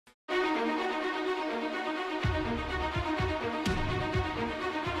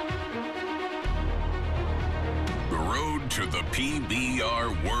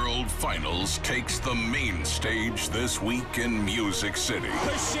PBR World Finals takes the main stage this week in Music City.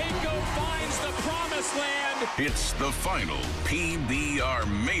 Pacheco finds the promised land. It's the final PBR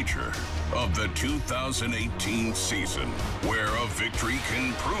Major of the 2018 season, where a victory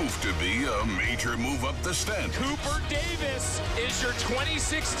can prove to be a major move up the standings. Cooper Davis is your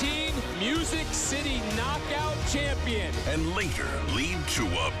 2016 Music City Knockout Champion. And later lead to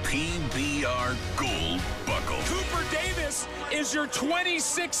a PBR Gold Buckle. Cooper Davis is your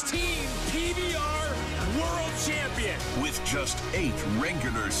 2016 PBR World Champion. With just 8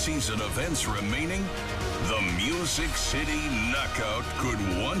 regular season events remaining, the Music City Knockout could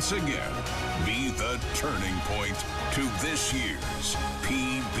once again be the turning point to this year's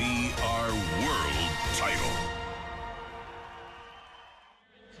PBR World title.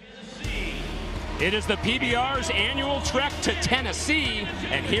 It is the PBR's annual trek to Tennessee,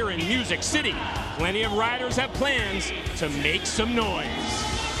 and here in Music City, plenty of riders have plans to make some noise.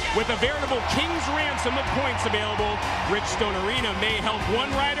 With a veritable king's ransom of points available, Bridgestone Arena may help one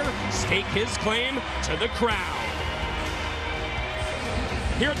rider stake his claim to the crown.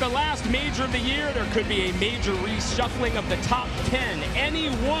 Here at the last major of the year, there could be a major reshuffling of the top 10. Any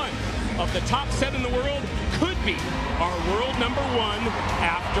one of the top 7 in the world could be our world #1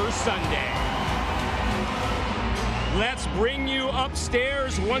 after Sunday. Let's bring you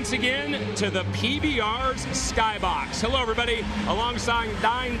upstairs once again to the PBR's Skybox. Hello, everybody. Alongside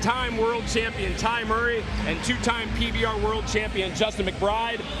 9-time world champion Ty Murray and 2-time PBR world champion Justin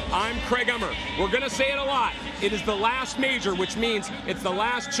McBride, I'm Craig Hummer. We're going to say it a lot. It is the last major, which means it's the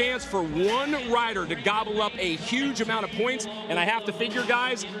last chance for one rider to gobble up a huge amount of points. And I have to figure,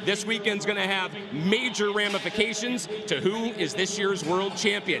 guys, this weekend's going to have major ramifications to who is this year's world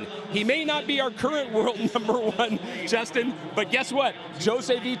champion. He may not be our current world #1, Justin, but guess what?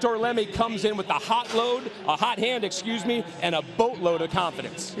 Jose Vitor Leme comes in with a hot hand, and a boatload of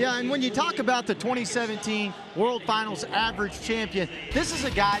confidence. Yeah, and when you talk about the 2017 World Finals average champion, this is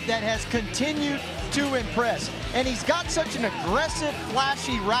a guy that has continued to impress. And he's got such an aggressive,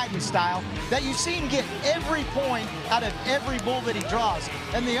 flashy riding style that you see him get every point out of every bull that he draws.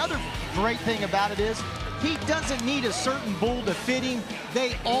 And the other great thing about it is he doesn't need a certain bull to fit him.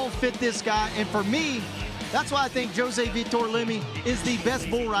 They all fit this guy. And for me, that's why I think Jose Vitor Leme is the best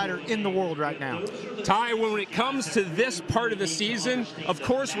bull rider in the world right now. Ty, when it comes to this part of the season, of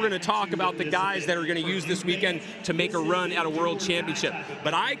course we're going to talk about the guys that are going to use this weekend to make a run at a world championship.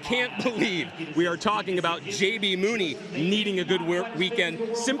 But I can't believe we are talking about J.B. Mooney needing a good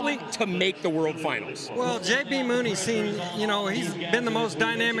weekend simply to make the world finals. Well, J.B. Mooney's seen, he's been the most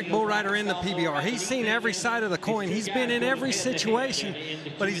dynamic bull rider in the PBR. He's seen every side of the coin. He's been in every situation,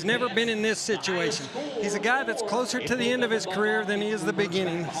 but he's never been in this situation. He's a guy that's closer to the end of his career than he is the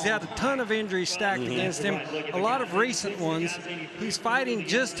beginning. He's had a ton of injuries stacked against him, a lot of recent ones. He's fighting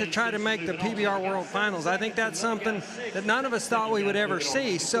just to try to make the PBR World Finals. I think that's something that none of us thought we would ever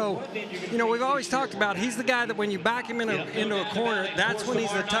see. So, we've always talked about he's the guy that when you back him into a corner, that's when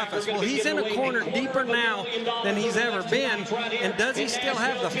he's the toughest. Well, he's in a corner deeper now than he's ever been, and does he still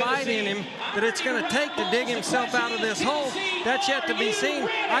have the fight in him that it's going to take to dig himself out of this hole? That's yet to be seen.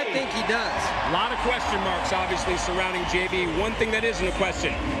 I think he does. A lot of question marks, obviously, surrounding JB. One thing that isn't a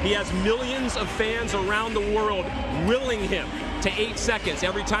question, he has millions of fans around the world willing him to 8 seconds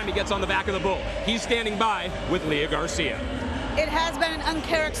every time he gets on the back of the bull. He's standing by with Leah Garcia. It has been an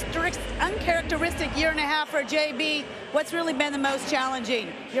uncharacteristic year and a half for JB. What's really been the most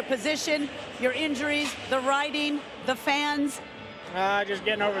challenging? Your position, your injuries, the riding, the fans? Just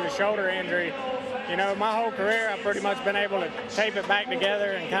getting over the shoulder injury. My whole career I've pretty much been able to tape it back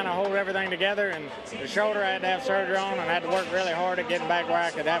together and kind of hold everything together, and the shoulder I had to have surgery on, and I had to work really hard at getting back where I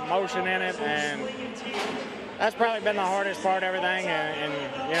could have motion in it, and that's probably been the hardest part of everything, and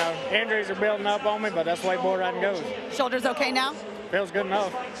injuries are building up on me, but that's the way bull riding goes. Shoulder's okay now? Feels good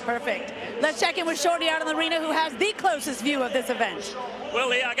enough. Perfect. Let's check in with Shorty out in the arena, who has the closest view of this event. Well,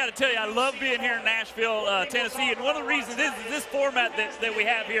 Leah, I got to tell you, I love being here in Nashville, Tennessee, and one of the reasons is this format that we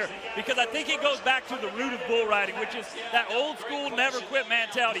have here, because I think it goes back to the root of bull riding, which is that old school never quit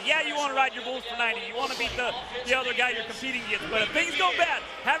mentality. Yeah, you want to ride your bulls for 90, you want to beat the other guy you're competing against, but if things go bad,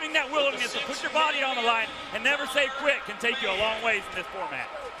 having that willingness to put your body on the line and never say quit can take you a long ways in this format.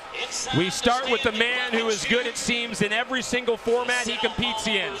 We start with the man who is good, it seems, in every single format he competes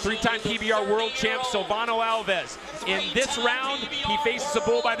in. 3-time PBR world champ Silvano Alves. In this round, he faces a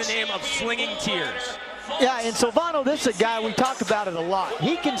bull by the name of Slinging Tears. Yeah, and Silvano, this is a guy, we talk about it a lot.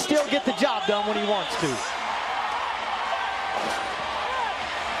 He can still get the job done when he wants to.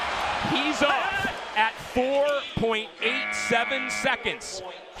 He's off. at 4.87 seconds.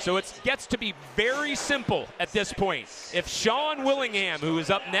 So it gets to be very simple at this point. If Sean Willingham, who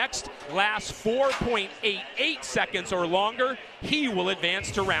is up next, lasts 4.88 seconds or longer, he will advance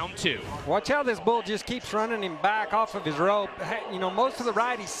to round 2. Watch how this bull just keeps running him back off of his rope. You know, most of the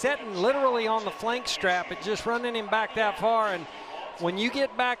ride he's setting literally on the flank strap. It's just running him back that far. And when you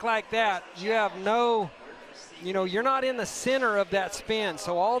get back like that, you have no, you know, you're not in the center of that spin.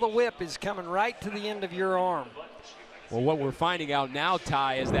 So all the whip is coming right to the end of your arm. Well, what we're finding out now,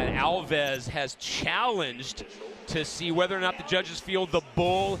 Ty, is that Alves has challenged to see whether or not the judges feel the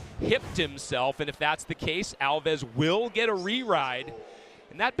bull hipped himself. And if that's the case, Alves will get a re-ride.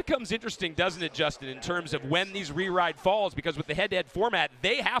 And that becomes interesting, doesn't it, Justin, in terms of when these re-ride falls, because with the head-to-head format,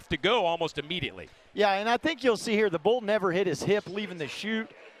 they have to go almost immediately. Yeah, and I think you'll see here the bull never hit his hip leaving the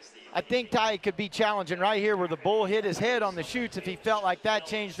chute. I think Ty could be challenging right here where the bull hit his head on the chutes if he felt like that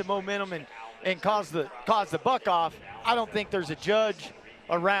changed the momentum and caused the buck off. I don't think there's a judge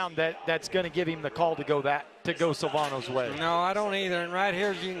around that's going to give him the call to go Silvano's way. No, I don't either. And right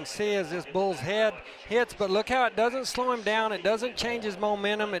here, as you can see, as this bull's head hits, but look how it doesn't slow him down. It doesn't change his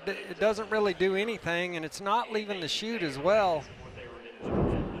momentum. It doesn't really do anything, and it's not leaving the chute as well.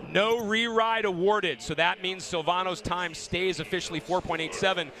 No re-ride awarded, so that means Silvano's time stays officially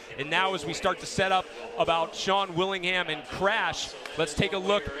 4.87. And now as we start to set up about Sean Willingham and Crash, let's take a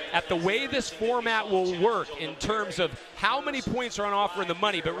look at the way this format will work in terms of how many points are on offer in the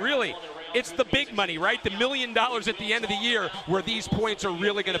money. But really, it's the big money, right? The $1 million at the end of the year where these points are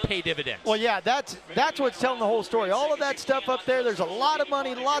really going to pay dividends. Well, yeah, that's what's telling the whole story. All of that stuff up there, there's a lot of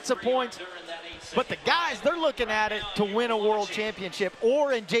money, lots of points. But the guys, they're looking at it to win a world championship,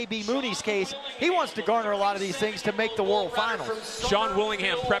 or in J.B. Mooney's case, he wants to garner a lot of these things to make the world finals. Sean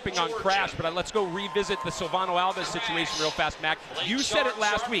Willingham prepping on Crash, but let's go revisit the Silvano Alves situation real fast, Mac. You said it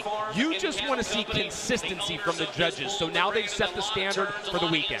last week. You just want to see consistency from the judges, so now they've set the standard for the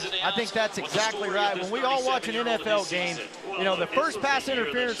weekend. I think that's exactly right. When we all watch an NFL game, you know, the first pass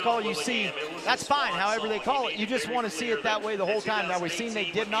interference call you see, that's fine, however they call it. You just want to see it that way the whole time. Now, we've seen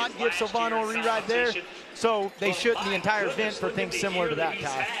they did not give Silvano a reride there, so they shouldn't the entire event for things similar to that,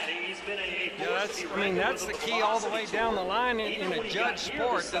 Ty. Yeah, that's the key all the way down the line in a judge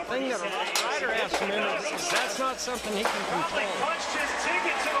sport. The thing that a rider has to remember is that's not something he can control.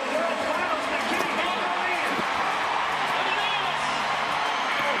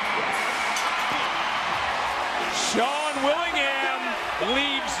 Sean Willingham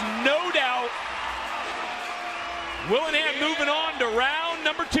leaves no doubt. Willingham moving on to round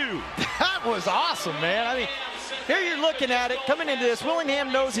number 2. That was awesome, man. I mean, here you're looking at it, coming into this,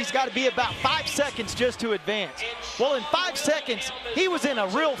 Willingham knows he's got to be about 5 seconds just to advance. Well, in 5 seconds, he was in a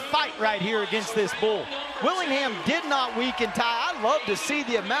real fight right here against this bull. Willingham did not weaken, Ty. I love to see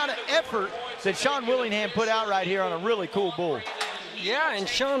the amount of effort that Sean Willingham put out right here on a really cool bull. Yeah, and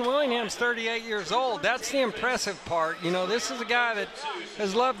Sean Willingham's 38 years old. That's the impressive part. You know, this is a guy that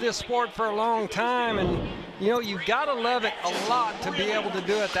has loved this sport for a long time, and, you know, you've got to love it a lot to be able to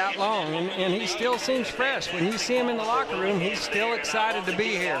do it that long, and he still seems fresh. When you see him in the locker room, he's still excited to be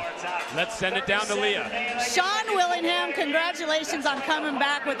here. Let's send it down to Leah. Sean Willingham, congratulations on coming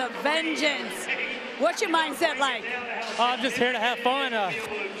back with a vengeance. What's your mindset like? I'm just here to have fun.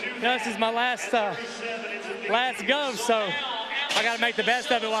 You know, this is my last go, so I got to make the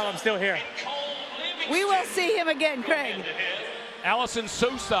best of it while I'm still here. We will see him again, Craig. Allison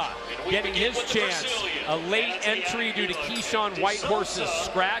Sosa getting his chance. A late entry due to Keyshawn Whitehorse's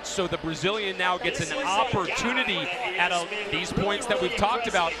scratch, so the Brazilian now gets an opportunity at these points that we've talked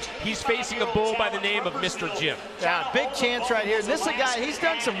about. He's facing a bull by the name of Mr. Jim. Yeah, big chance right here. This is a guy, he's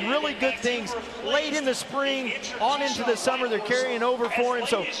done some really good things late in the spring, on into the summer. They're carrying over for him,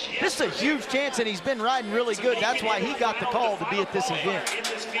 so this is a huge chance, and he's been riding really good. That's why he got the call to be at this event.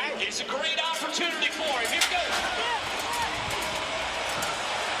 It's a great opportunity for him. Here goes.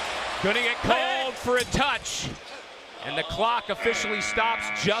 Going to get called for a touch, and the clock officially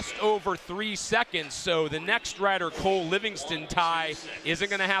stops just over 3 seconds. So the next rider, Cole Livingston, Ty, isn't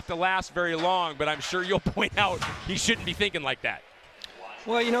going to have to last very long, but I'm sure you'll point out he shouldn't be thinking like that.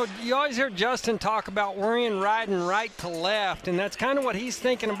 Well, you know, you always hear Justin talk about worrying riding right to left, and that's kind of what he's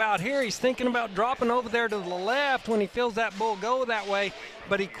thinking about here. He's thinking about dropping over there to the left when he feels that bull go that way,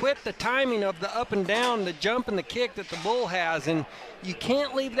 but he quit the timing of the up and down, the jump and the kick that the bull has, and you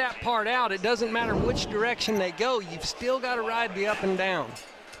can't leave that part out. It doesn't matter which direction they go. You've still got to ride the up and down.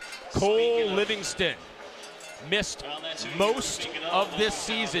 Cole Livingston missed most of this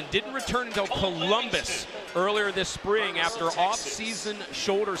season. Didn't return until Columbus earlier this spring after off-season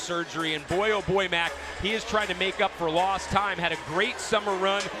shoulder surgery. And boy, oh boy, Mac, he is trying to make up for lost time. Had a great summer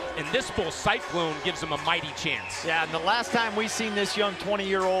run, and this bull Cyclone gives him a mighty chance. Yeah, and the last time we seen this young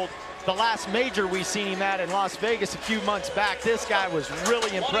 20-year-old, the last major we seen him at in Las Vegas a few months back, this guy was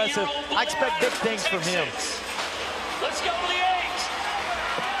really impressive. I expect big things from him. Let's go to the 8.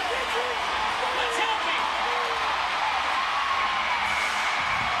 Let's help me.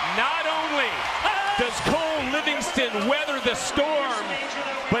 Not only does Cole Livingston weather the storm,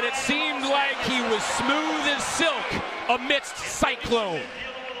 but it seemed like he was smooth as silk amidst Cyclone.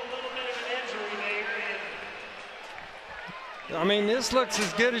 I mean, this looks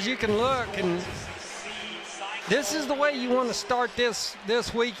as good as you can look, and this is the way you want to start this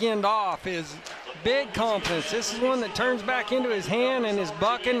weekend off, is big confidence. This is one that turns back into his hand and is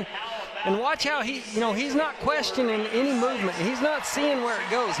bucking. And watch how he's not questioning any movement. He's not seeing where it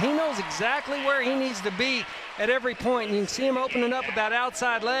goes. He knows exactly where he needs to be at every point. And you can see him opening up with that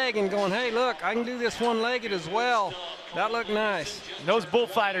outside leg and going, hey, look, I can do this one-legged as well. That looked nice. And those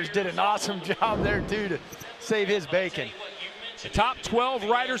bullfighters did an awesome job there, too, to save his bacon. The top 12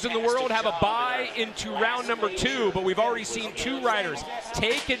 riders in the world have a bye into round number 2, but we've already seen 2 riders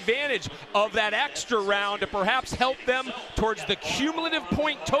take advantage of that extra round to perhaps help them towards the cumulative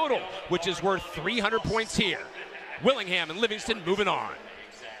point total, which is worth 300 points here. Willingham and Livingston moving on.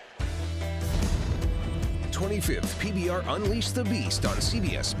 25th PBR Unleash the Beast on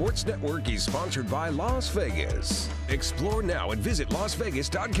CBS Sports Network is sponsored by Las Vegas. Explore now and visit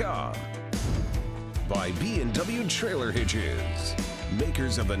LasVegas.com. By B&W Trailer Hitches,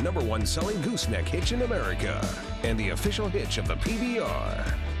 makers of the #1 selling gooseneck hitch in America and the official hitch of the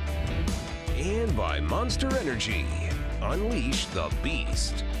PBR. And by Monster Energy, unleash the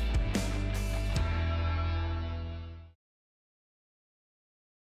beast.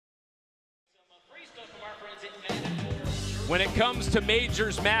 When it comes to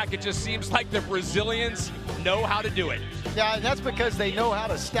majors, Mac, it just seems like the Brazilians know how to do it. Yeah, and that's because they know how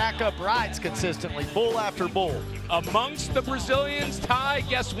to stack up rides consistently, bull after bull. Amongst the Brazilians, Ty,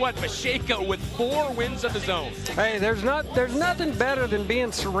 guess what? Pacheco with 4 wins of his own. Hey, there's nothing better than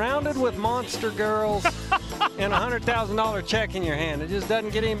being surrounded with monster girls and a $100,000 check in your hand. It just doesn't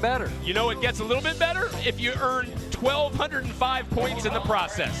get any better. You know it gets a little bit better if you earn 1,205 points in the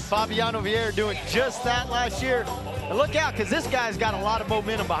process. Fabiano Vieira doing just that last year. And look out, because this guy's got a lot of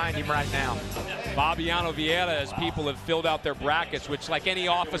momentum behind him right now. Fabiano Vieira, as people have filled out their brackets, which like any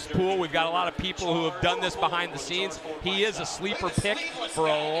office pool, we've got a lot of people who have done this behind the scenes. He is a sleeper pick for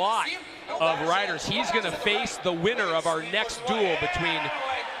a lot of riders. He's going to face the winner of our next duel between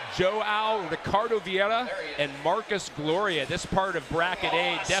João Ricardo Vieira and Marcus Gloria. This part of bracket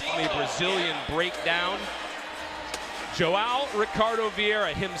A, definitely a Brazilian breakdown. João Ricardo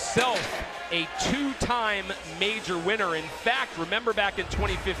Vieira himself, a 2-time major winner. In fact, remember back in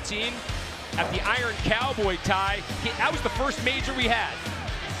 2015 at the Iron Cowboy tie, that was the first major we had.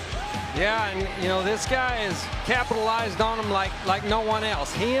 Yeah, and you know, this guy has capitalized on them like no one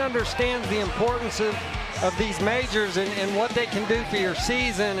else. He understands the importance of these majors and what they can do for your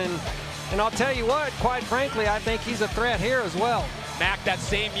season. And I'll tell you what, quite frankly, I think he's a threat here as well. Mac, that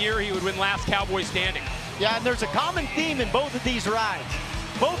same year, he would win last Cowboy standing. Yeah, and there's a common theme in both of these rides.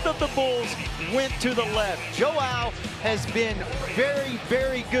 Both of the bulls went to the left. João has been very,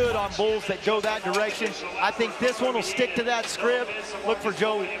 very good on bulls that go that direction. I think this one will stick to that script. Look for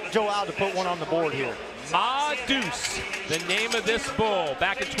João to put one on the board here. Ma Deuce, the name of this bull.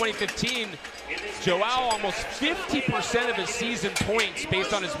 Back in 2015, João almost 50% of his season points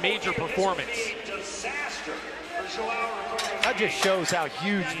based on his major performance. That just shows how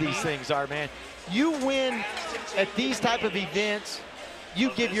huge these things are, man. You win at these type of events, you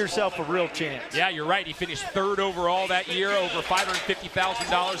give yourself a real chance. Yeah, you're right. He finished 3rd overall that year, over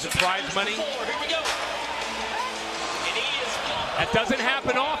 $550,000 in prize money. That doesn't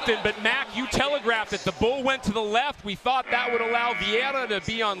happen often, but Mac, you telegraphed it. The bull went to the left. We thought that would allow Vieira to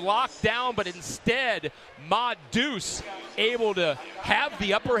be on lockdown, but instead, Ma Deuce able to have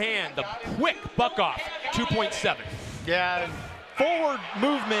the upper hand. The quick buck off, 2.7. Yeah, forward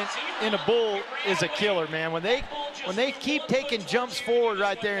movement in a bull is a killer, man. When they keep taking jumps forward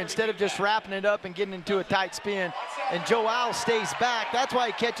right there instead of just wrapping it up and getting into a tight spin, and João stays back, that's why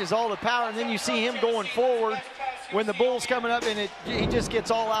he catches all the power, and then you see him going forward when the bull's coming up, and he just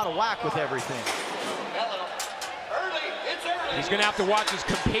gets all out of whack with everything. He's going to have to watch his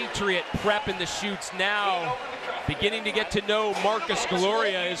compatriot prep in the chutes now. beginning to get to know Marcus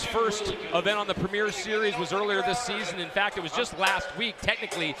Gloria. His first event on the Premier Series was earlier this season. In fact, it was just last week,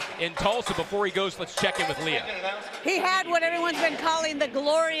 technically, in Tulsa. Before he goes, let's check in with Leah. He had what everyone's been calling the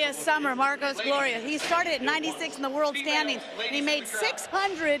Gloria summer, Marcos Gloria. He started at 96 in the world standings, and he made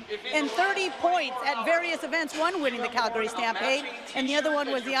 630 points at various events, one winning the Calgary Stampede, and the other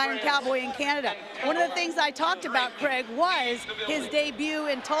one was the Iron Cowboy in Canada. One of the things I talked about, Craig, was his debut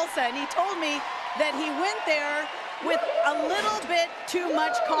in Tulsa, and he told me that he went there with a little bit too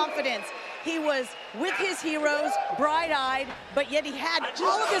much confidence. He was with his heroes, bright-eyed, but yet he had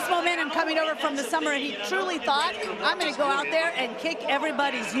all of this momentum coming over from the summer, and he truly thought, I'm going to go out there and kick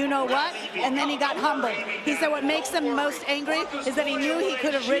everybody's you-know-what, and then he got humbled. He said what makes him most angry is that he knew he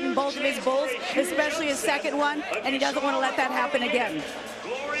could have ridden both of his bulls, especially his second one, and he doesn't want to let that happen again.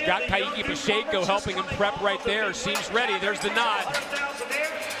 Got Kaiki Pacheco helping him prep right there. Seems ready. There's the nod.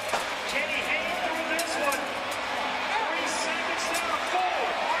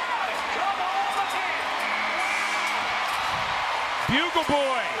 Bugle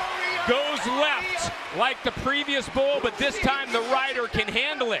Boy goes left like the previous bull, but this time the rider can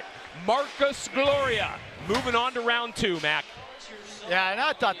handle it. Marcus Gloria moving on to round 2, Mac. Yeah, and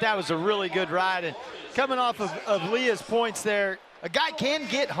I thought that was a really good ride. And coming off of Leah's points there, a guy can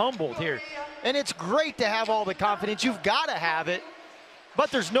get humbled here. And it's great to have all the confidence. You've got to have it. But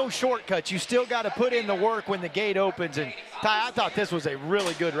there's no shortcuts. You still got to put in the work when the gate opens. And Ty, I thought this was a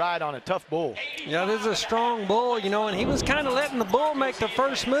really good ride on a tough bull. Yeah, this is a strong bull, you know, and he was kind of letting the bull make the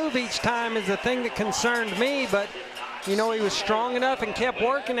first move each time is the thing that concerned me. But, you know, he was strong enough and kept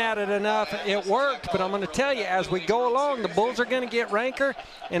working at it enough. It worked. But I'm going to tell you, as we go along, the bulls are going to get ranker.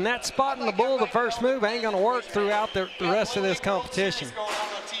 And that spotting the bull the first move ain't going to work throughout the rest of this competition.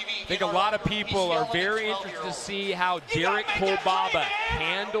 I think a lot of people are very interested to see how Derek Kolbaba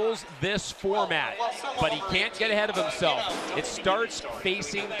handles this format, but he can't get ahead of himself. It starts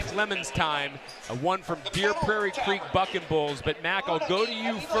facing Clemens time, a one from Deer Prairie Creek Bucking Bulls. But Mac, I'll go to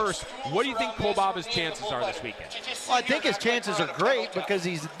you first. What do you think Kolbaba's chances are this weekend? Well, I think his chances are great because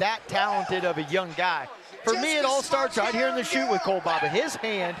he's that talented of a young guy. For me, it all starts right here in the chute with Kolbaba. His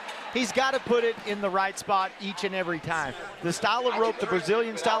hand, he's got to put it in the right spot each and every time. The style of rope, the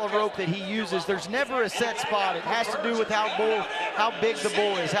Brazilian style of rope that he uses, there's never a set spot. It has to do with how big the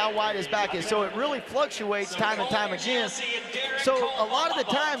bull is, how wide his back is. So it really fluctuates time and time again. So a lot of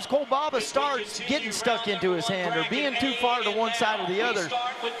the times, Kolbaba starts getting stuck into his hand or being too far to one side or the other.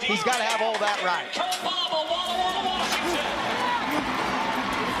 He's got to have all that right.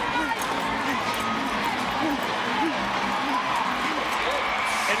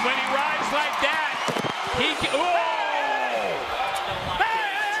 And when he rides like that, he can,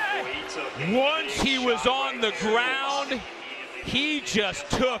 once he was on the ground, he just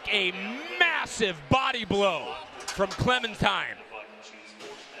took a massive body blow from Clementine.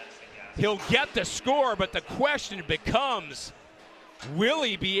 He'll get the score, but the question becomes, will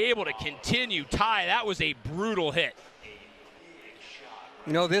he be able to continue? Ty, that was a brutal hit.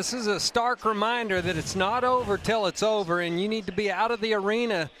 You know, this is a stark reminder that it's not over till it's over, and you need to be out of the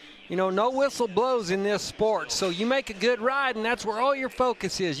arena. You know, no whistle blows in this sport. So you make a good ride, and that's where all your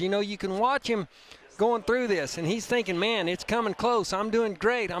focus is. You know, you can watch him going through this, and he's thinking, man, it's coming close. I'm doing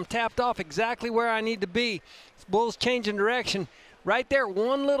great. I'm tapped off exactly where I need to be. This bull's changing direction. Right there,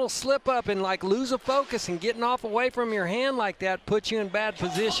 one little slip up and like lose a focus and getting off away from your hand like that puts you in bad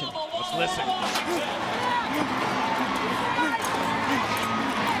position. Let's listen.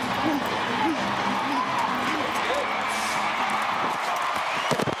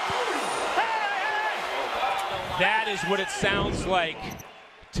 That is what it sounds like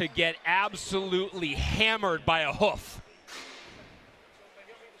to get absolutely hammered by a hoof.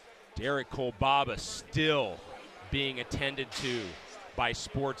 Derek Kolbaba still being attended to by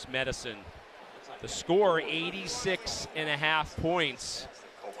sports medicine. The score, 86.5 points.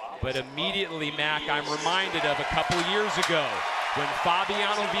 But immediately, Mac, I'm reminded of a couple years ago when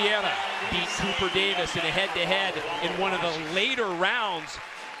Fabiano Vieira beat Cooper Davis in a head-to-head in one of the later rounds.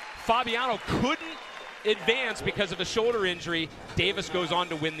 Fabiano couldn't advance because of a shoulder injury. Davis goes on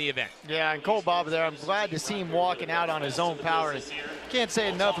to win the event. Yeah, and Kolbaba there, I'm glad to see him walking out on his own power. Can't say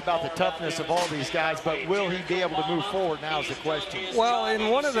enough about the toughness of all these guys, but will he be able to move forward now is the question. Well, in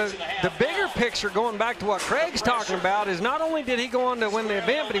one of the bigger picture, going back to what Craig's talking about, is not only did he go on to win the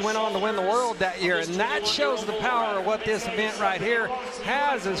event, but he went on to win the world that year, and that shows the power of what this event right here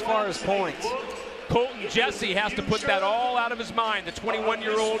has as far as points. Colton Jesse has to put that all out of his mind. The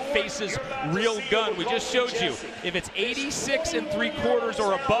 21-year-old faces real gun. We just showed you, if it's 86 3/4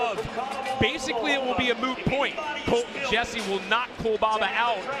 or above, basically it will be a moot point. Colton Jesse will knock Kolbaba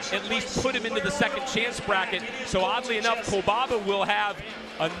out, at least put him into the second chance bracket. So oddly enough, Kolbaba will have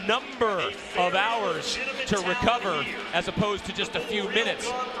a number of hours to recover as opposed to just a few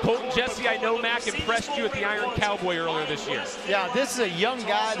minutes. Colton Jesse, I know Mac impressed you at the Iron Cowboy earlier this year. Yeah, this is a young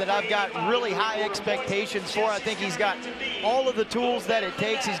guy that I've got really high expectations for. I think he's got all of the tools that it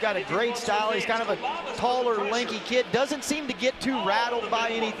takes. He's got a great style. He's kind of a taller, lanky kid. Doesn't seem to get too rattled by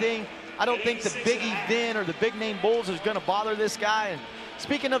anything. I don't think the Big Event or the big name bulls is going to bother this guy. And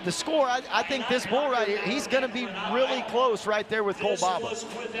speaking of the score, I think this bull right here, he's going to be really close right there with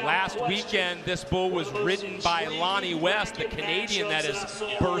Kolbaba. Last weekend, this bull was ridden by Lonnie West, the Canadian that has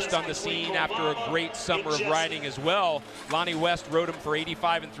burst on the scene after a great summer of riding as well. Lonnie West rode him for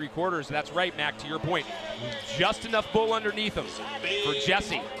 85 3/4. That's right, Mac, to your point. Just enough bull underneath him for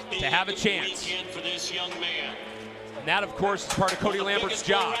Jesse to have a chance. And that, of course, is part of Cody Lambert's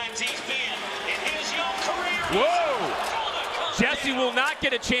job. Whoa! Jesse will not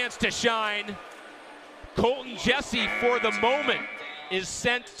get a chance to shine. Colton Jesse, for the moment, is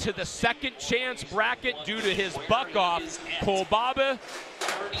sent to the second chance bracket due to his buck off. Kolbaba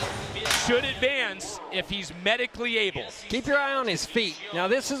should advance if he's medically able. Keep your eye on his feet. Now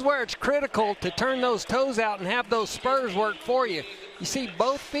this is where it's critical to turn those toes out and have those spurs work for you. You see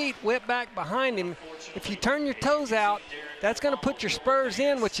both feet whip back behind him. If you turn your toes out, that's going to put your spurs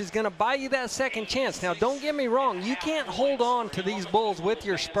in, which is going to buy you that second chance. Now don't get me wrong, you can't hold on to these bulls with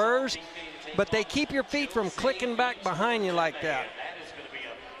your spurs, but they keep your feet from clicking back behind you like that.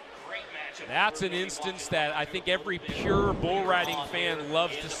 That's an instance that I think every pure bull riding fan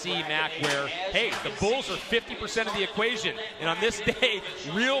loves to see, Mac, where, hey, the bulls are 50% of the equation, and on this day,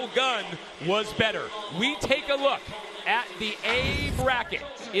 Real Gun was better. We take a look at the A bracket.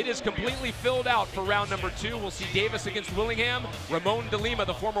 It is completely filled out for round number 2. We'll see Davis against Willingham, Ramon de Lima,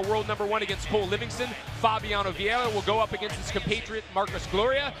 the former world number 1, against Cole Livingston, Fabiano Vieira will go up against his compatriot Marcus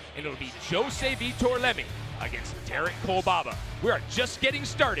Gloria, and it'll be Jose Vitor Lemi against Derek Kolbaba. We are just getting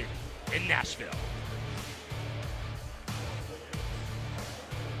started in Nashville.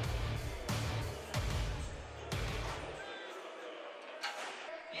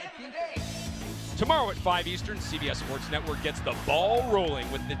 Tomorrow at 5 Eastern, CBS Sports Network gets the ball rolling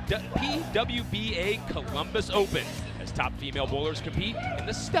with the PWBA Columbus Open as top female bowlers compete in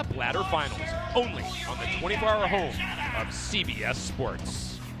the step ladder finals, only on the 24-hour home of CBS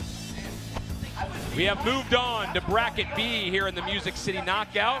Sports. We have moved on to Bracket B here in the Music City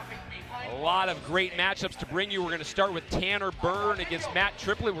Knockout. A lot of great matchups to bring you. We're going to start with Tanner Byrne against Matt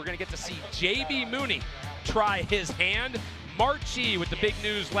Triplett. We're going to get to see J.B. Mooney try his hand. Marchi with the big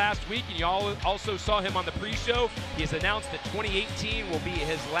news last week, and you all also saw him on the pre-show. He has announced that 2018 will be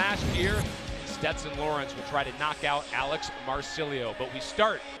his last year. Stetson Lawrence will try to knock out Alex Marsilio. But we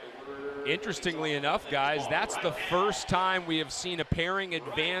start, interestingly enough, guys, that's the first time we have seen a pairing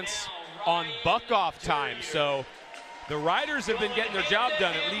advance on buck-off time. So the riders have been getting their job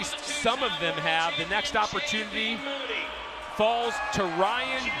done, at least some of them have. The next opportunity falls to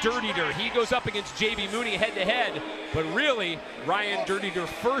Ryan Dirt Eater. He goes up against J.B. Mooney head-to-head, but really, Ryan Dirt Eater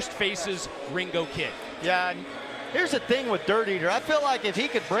first faces Ringo Kid. Yeah, and here's the thing with Dirt Eater. I feel like if he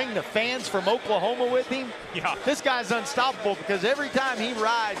could bring the fans from Oklahoma with him, this guy's unstoppable, because every time he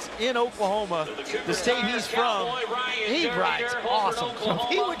rides in Oklahoma, the state he's from, he rides awesome. So if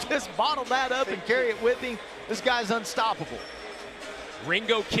he would just bottle that up and carry it with him, this guy's unstoppable.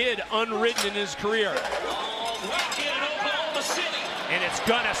 Ringo Kid unridden in his career. And it's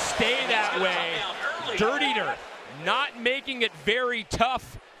gonna stay that way. Dirt Eater not making it very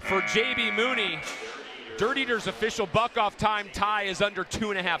tough for J.B. Mooney. Dirt Eater's official buck-off time tie is under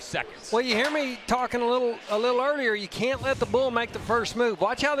 2.5 seconds. Well, you hear me talking a little earlier. You can't let the bull make the first move.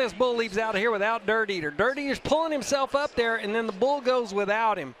 Watch how this bull leaves out of here without Dirt Eater. Dirt Eater's pulling himself up there, and then the bull goes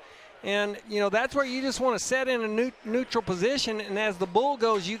without him. And, you know, that's where you just want to set in a neutral position, and as the bull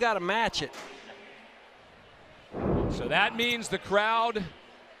goes, you got to match it. So that means the crowd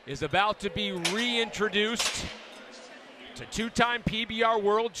is about to be reintroduced to two-time PBR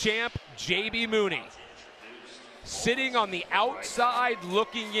world champ J.B. Mooney. Sitting on the outside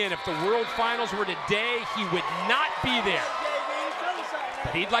looking in. If the World Finals were today, he would not be there.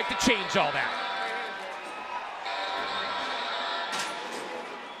 But he'd like to change all that.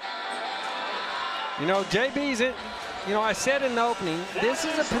 You know, JB's you know, I said in the opening, this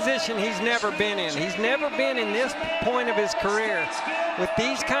is a position he's never been in. He's never been in this point of his career with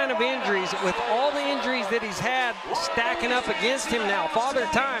these kind of injuries, with all the injuries that he's had stacking up against him now. Father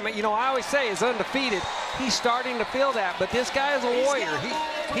Time, you know, I always say is undefeated. He's starting to feel that, but this guy is a warrior.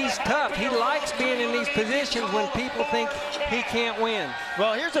 He's tough. He likes being in these positions when people think he can't win.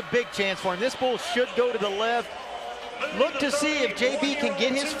 Well, here's a big chance for him. This bull should go to the left. Look to see if JB can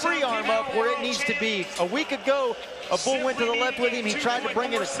get his free arm up where it needs to be. A week ago, a bull went to the left with him. He tried to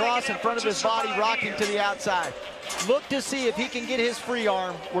bring it across in front of his body, rocking to the outside. Look to see if he can get his free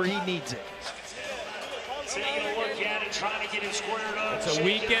arm where he needs it. It's a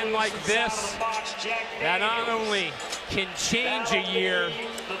weekend like this that not only can change a year,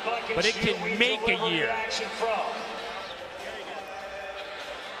 but it can make a year.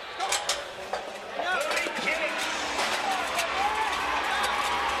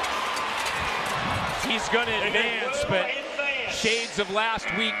 He's going to advance, but shades of last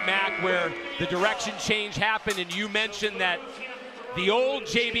week, Mac, where the direction change happened, and you mentioned that the old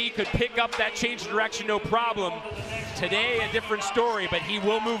JB could pick up that change of direction, no problem. Today, a different story, but he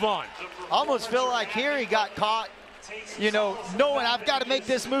will move on. Almost feel like here he got caught, you know, knowing I've got to make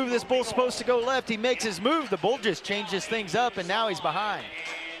this move. This bull's supposed to go left. He makes his move. The bull just changes things up, and now he's behind.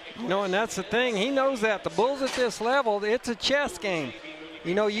 You know, and that's the thing. He knows that. The bulls at this level, it's a chess game.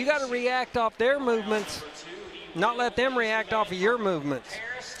 You know, you got to react off their movements, not let them react off of your movements.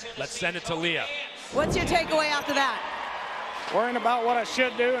 Let's send it to Leah. What's your takeaway after that? Worrying about what I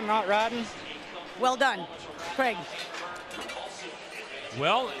should do and not riding. Well done. Craig.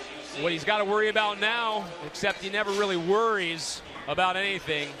 Well, what he's got to worry about now, except he never really worries about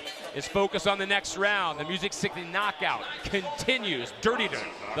anything, is focus on the next round. The Music City Knockout continues. Dirty Dirt,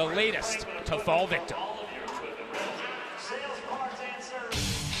 the latest to fall victim.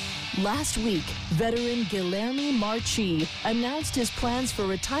 Last week, veteran Guilherme Marchi announced his plans for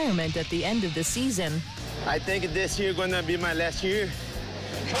retirement at the end of the season. I think this year gonna be my last year,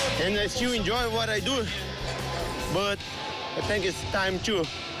 and I still enjoy what I do, but I think it's time to.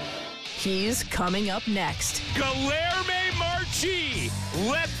 He's coming up next. Guilherme Marchi,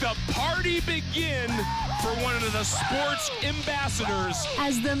 let the party begin for one of the sports ambassadors.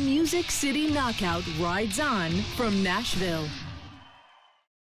 As the Music City Knockout rides on from Nashville.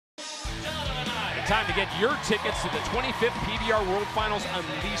 Time to get your tickets to the 25th PBR World Finals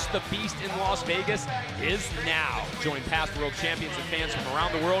Unleash the Beast in Las Vegas is now. Join past world champions and fans from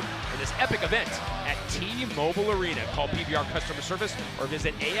around the world in this epic event at T-Mobile Arena. Call PBR customer service or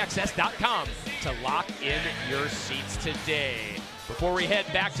visit AXS.com to lock in your seats today. Before we head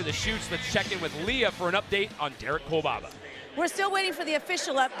back to the chutes, let's check in with Leah for an update on Derek Kolbaba. We're still waiting for the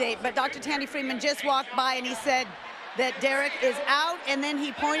official update, but Dr. Tandy Freeman just walked by and he said that Derek is out, and then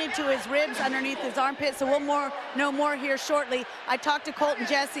he pointed to his ribs underneath his armpit, so we'll know more here shortly. I talked to Colton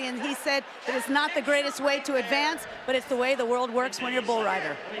Jesse, and he said that it's not the greatest way to advance, but it's the way the world works when you're a bull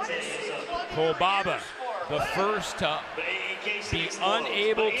rider. Kolbaba, the first to be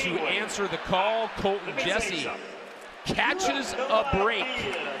unable to answer the call. Colton Jesse catches a break.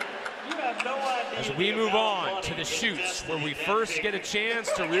 As we move on to the chutes, where we first get a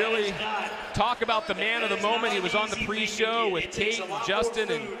chance to really talk about the man of the moment. He was on the pre-show with Kate and Justin,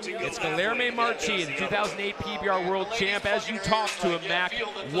 and it's Guilherme Marchi, the 2008 PBR World Champ. As you talked to him, Mac,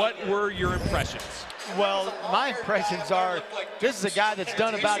 what were your impressions? Well, my impressions are this is a guy that's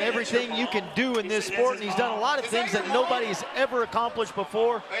done about everything you can do in this sport, and he's done a lot of things that nobody's ever accomplished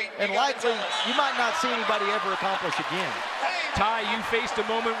before, and likely you might not see anybody ever accomplish again. Ty, you faced a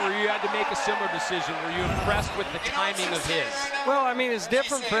moment where you had to make a similar decision. Were you impressed with the timing of his? Well, I mean, it's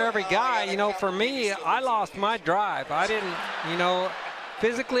different for every guy. You know, for me, I lost my drive. I didn't, you know,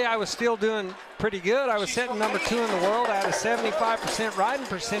 physically I was still doing pretty good. I was sitting number 2 in the world. I had a 75% riding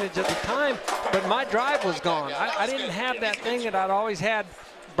percentage at the time, but my drive was gone. I didn't have that thing that I'd always had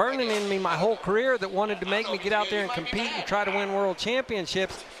burning in me my whole career that wanted to make me get out there and compete and try to win world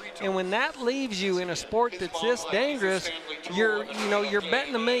championships. And when that leaves you in a sport that's this dangerous, you're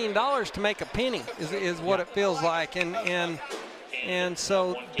betting $1 million to make a penny is what it feels like. And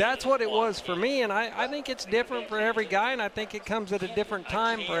so that's what it was for me, and I think it's different for every guy, and I think it comes at a different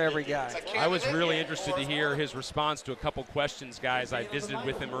time for every guy. I was really interested to hear his response to a couple questions, guys. I visited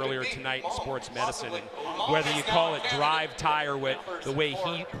with him earlier tonight in sports medicine, and whether you call it drive, tie, or the way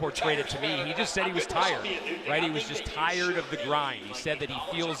he portrayed it to me, he just said he was tired, right? He was just tired of the grind. He said that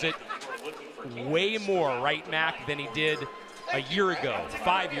he feels it way more, right, Mac, than he did a year ago,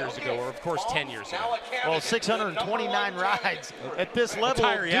 5 years ago, or of course 10 years ago. Well, 629 rides at this level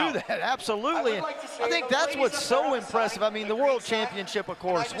will do that, absolutely. And I think that's what's so impressive. I mean, the World Championship, of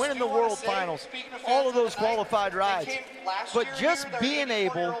course, winning the World Finals, all of those qualified rides. But just being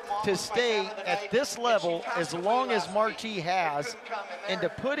able to stay at this level as long as Marchi has, and to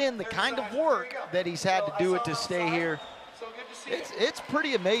put in the kind of work that he's had to do it to stay here, it's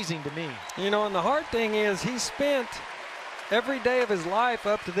pretty amazing to me. You know, and the hard thing is he spent every day of his life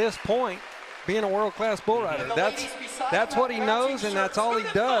up to this point being a world-class bull rider. That's what he knows, and that's all he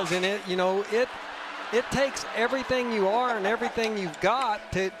does. And it takes everything you are and everything you've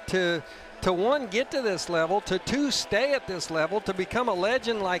got to one, get to this level, to two, stay at this level, to become a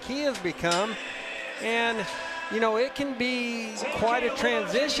legend like he has become. And you know, it can be quite a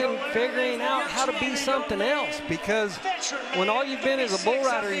transition figuring out how to be something else, because when all you've been is a bull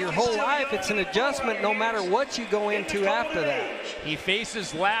rider your whole life, it's an adjustment no matter what you go into after that. He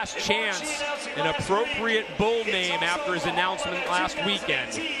faces Last Chance, an appropriate bull name after his announcement last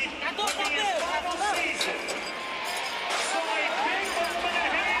weekend.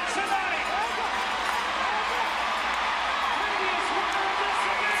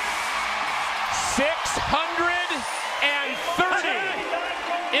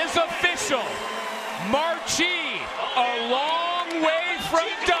 Is official. Marchi a long way from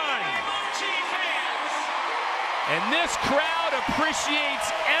done. And this crowd appreciates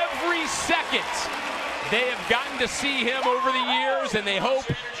every second they have gotten to see him over the years, and they hope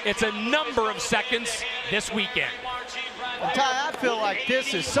it's a number of seconds this weekend. And Ty, I feel like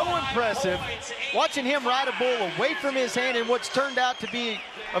this is so impressive, watching him ride a bull away from his hand in what's turned out to be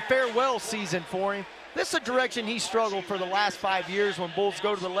a farewell season for him. This is a direction he struggled for the last 5 years. When bulls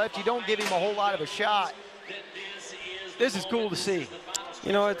go to the left, you don't give him a whole lot of a shot. This is cool to see.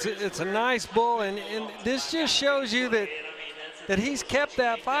 You know, it's a nice bull, and this just shows you that he's kept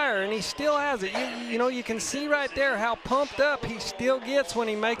that fire, and he still has it. You know, you can see right there how pumped up he still gets when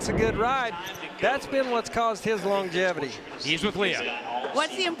he makes a good ride. That's been what's caused his longevity. He's with Leah.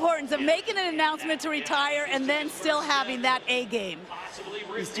 What's the importance of making an announcement to retire and then still having that A game?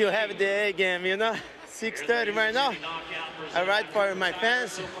 We still have the A game, you know. 6:30 right now. I ride for my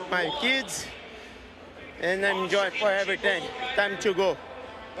fans, my kids, and I enjoy for everything. Time to go.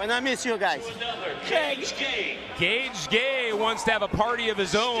 And I miss you guys. Gage Gay wants to have a party of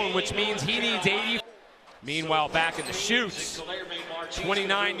his own, which means he needs 80. Meanwhile, back in the chutes,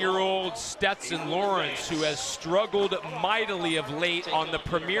 29-year-old Stetson Lawrence, who has struggled mightily of late on the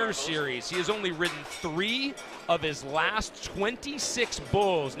Premier Series. He has only ridden 3 of his last 26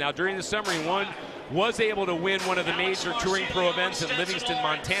 bulls. Now, during the summer, he was able to win one of the major Touring Pro events in Livingston,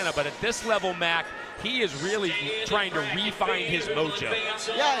 Montana. But at this level, Mac, he is really trying to refine his mojo.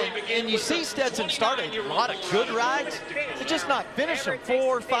 Yeah, and you see Stetson started a lot of good rides. It's just not finish them 4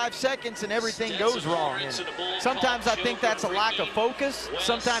 or 5 seconds and everything goes wrong. And sometimes I think that's a lack of focus.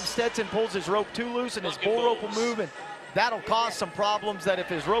 Sometimes Stetson pulls his rope too loose and his bull rope will move, and that'll cause some problems that if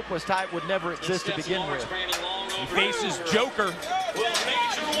his rope was tight would never exist to begin with. He faces Joker.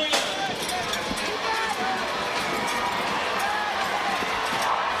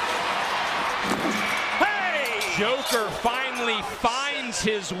 Joker finally finds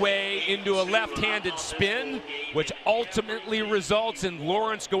his way into a left-handed spin, which ultimately results in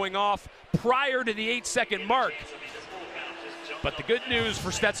Lawrence going off prior to the 8-second mark. But the good news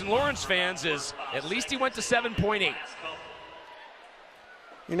for Stetson Lawrence fans is at least he went to 7.8.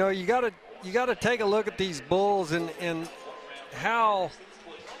 You know, you gotta take a look at these bulls and how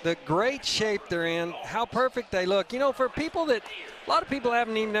the great shape they're in, how perfect they look. You know, for people that, a lot of people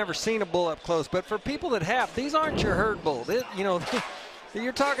haven't even ever seen a bull up close, but for people that have, these aren't your herd bulls. You know,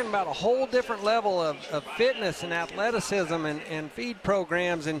 you're talking about a whole different level of fitness and athleticism and feed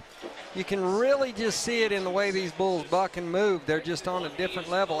programs, and you can really just see it in the way these bulls buck and move. They're just on a different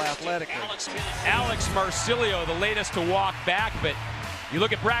level athletically. Alex Marsilio, the latest to walk back, but you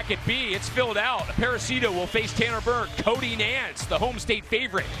look at bracket B, it's filled out. Aparecido will face Tanner Byrne. Cody Nance, the home state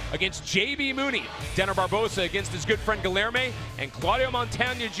favorite, against J.B. Mooney. Denner Barbosa against his good friend Guilherme. And Claudio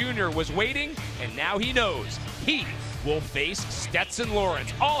Montaña Jr. was waiting, and now he knows he will face Stetson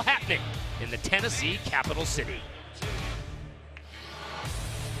Lawrence. All happening in the Tennessee capital city.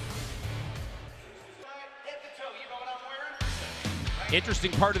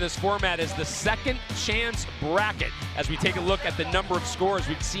 Interesting part of this format is the second chance bracket. As we take a look at the number of scores,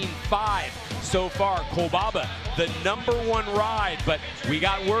 we've seen 5 so far. Colbaba, the #1 ride, but we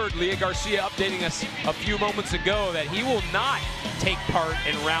got word, Leah Garcia updating us a few moments ago, that he will not take part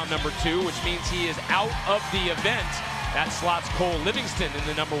in round number 2, which means he is out of the event. That slots Cole Livingston in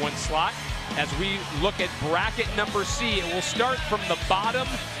the #1 slot. as we look at bracket number C. It will start from the bottom,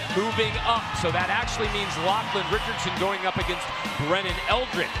 moving up. So that actually means Lachlan Richardson going up against Brennan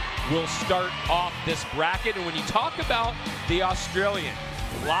Eldred will start off this bracket. And when you talk about the Australian,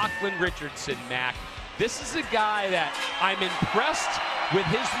 Lachlan Richardson, Mac, this is a guy that I'm impressed with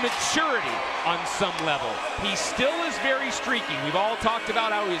his maturity on some level. He still is very streaky. We've all talked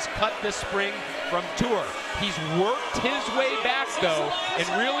about how he's cut this spring from tour. He's worked his way back, though, and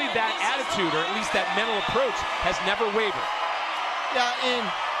really that attitude, or at least that mental approach, has never wavered. Yeah, and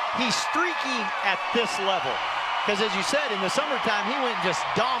he's streaky at this level. Because as you said, in the summertime, he went and just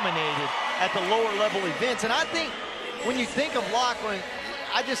dominated at the lower level events. And I think when you think of Lachlan,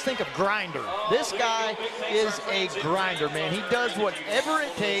 I just think of grinder. This guy is a grinder, man. He does whatever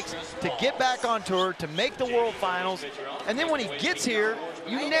it takes to get back on tour, to make the World Finals. And then when he gets here,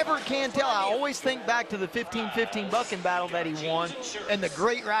 you never can tell. I always think back to the 15-15 bucking battle that he won and the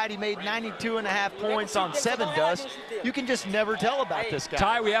great ride. He made 92.5 points on 7 dust. You can just never tell about this guy.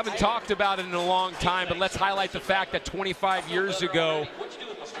 Ty, we haven't talked about it in a long time, but let's highlight the fact that 25 years ago,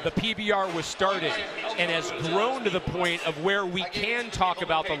 the PBR was started and has grown to the point of where we can talk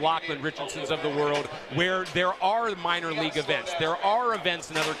about the Lachlan Richardsons of the world, where there are minor league events. There are events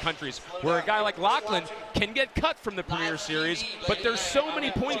in other countries where a guy like Lachlan can get cut from the Premier Series, but there's so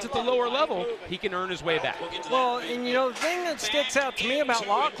many points at the lower level, he can earn his way back. Well, and you know, the thing that sticks out to me about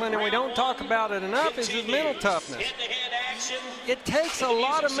Lachlan, and we don't talk about it enough, is his mental toughness. It takes a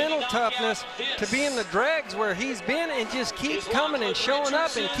lot of mental toughness to be in the dregs where he's been and just keep coming and showing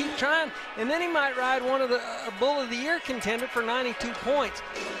up and keep trying, and then he might ride one of the Bull of the Year contender for 92 points.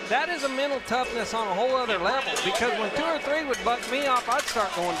 That is a mental toughness on a whole other level, because when 2 or 3 would buck me off, I'd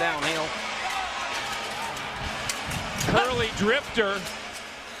start going downhill. Curly Drifter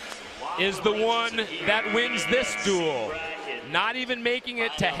is the one that wins this duel. Not even making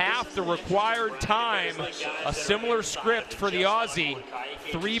it to half the required time. A similar script for the Aussie.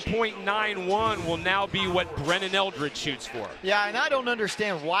 3.91 will now be what Brennan Eldred shoots for. Yeah, and I don't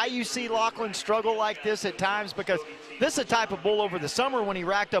understand why you see Lachlan struggle like this at times, because this is a type of bull over the summer when he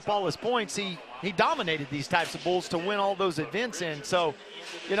racked up all his points. He dominated these types of bulls to win all those events in. So,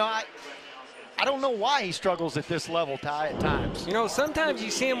 you know, I don't know why he struggles at this level, Ty, at times. You know, sometimes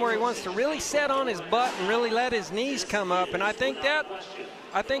you see him where he wants to really set on his butt and really let his knees come up, and I think that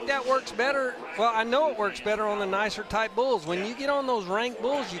works better. Well, I know it works better on the nicer type bulls. When you get on those ranked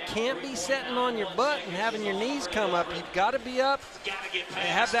bulls, you can't be setting on your butt and having your knees come up. You've got to be up and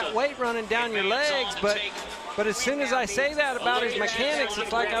have that weight running down your legs, but as soon as I say that about his mechanics,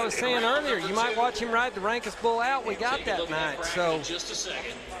 it's like I was saying earlier, you might watch him ride the rankest bull out we got that night. So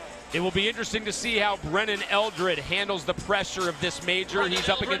it will be interesting to see how Brennan Eldred handles the pressure of this major. He's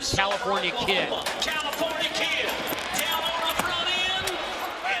up against California Kid.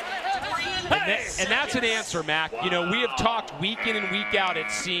 And that's an answer, Mac. You know, we have talked week in and week out,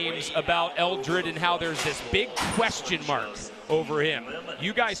 it seems, about Eldred and how there's this big question mark over him.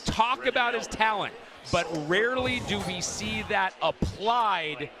 You guys talk about his talent, but rarely do we see that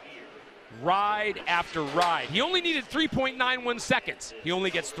applied ride after ride. He only needed 3.91 seconds. He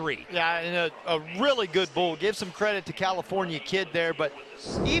only gets 3. Yeah, and a really good bull. Give some credit to California Kid there, but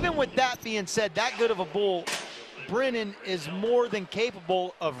even with that being said, that good of a bull, Brennan is more than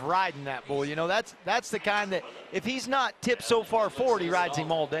capable of riding that bull. You know, that's the kind that if he's not tipped so far forward, he rides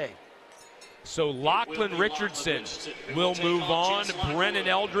him all day. So Lachlan Richardson will move on. Brennan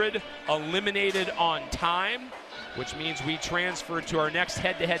Eldred eliminated on time, which means we transfer to our next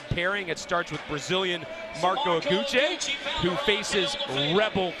head-to-head pairing. It starts with Brazilian Marco Aguche, who faces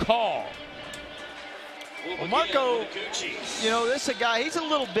Rebel Call. Well, Marco, you know, this is a guy, he's a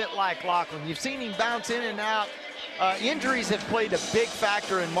little bit like Lachlan. You've seen him bounce in and out. Injuries have played a big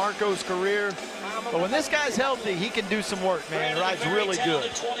factor in Marco's career. But when this guy's healthy, he can do some work, man. He rides really good.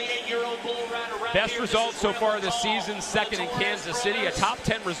 Best result so far this season, second in Kansas City. A top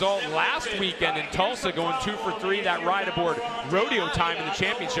 10 result last weekend in Tulsa, going 2 for 3. That ride aboard rodeo time in the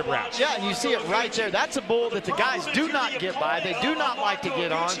championship round. Yeah, and you see it right there. That's a bull that the guys do not get by. They do not like to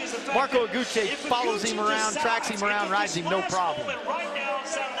get on. Marco Aguche follows him around, tracks him around, rides him no problem.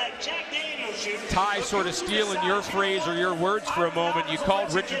 Ty, sort of stealing your phrase or your words for a moment. You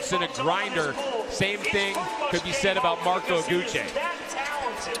called Richardson a grinder. Same thing could be said about Marco Aguche.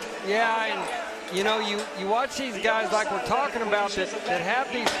 Yeah, and you know, you watch these guys like we're talking about that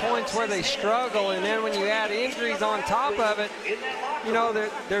have these points where they struggle, and then when you add injuries on top of it, you know,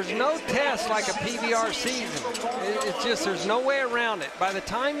 there's no test like a PBR season. It's just, there's no way around it. By the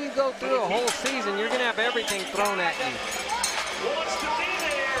time you go through a whole season, you're going to have everything thrown at you.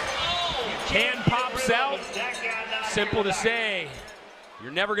 Can pops out. Simple to say.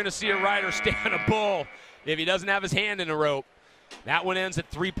 You're never going to see a rider stay on a bull if he doesn't have his hand in a rope. That one ends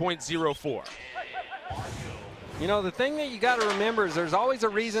at 3.04. You know, the thing that you got to remember is there's always a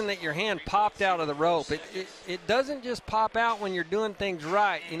reason that your hand popped out of the rope. It doesn't just pop out when you're doing things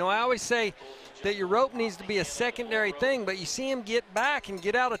right. You know, I always say that your rope needs to be a secondary thing, but you see him get back and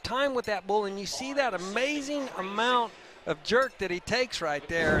get out of time with that bull, and you see that amazing amount of jerk that he takes right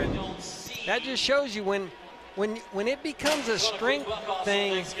there. And that just shows you when it becomes a strength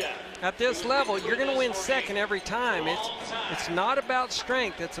thing at this level, you're going to win second every time. It's not about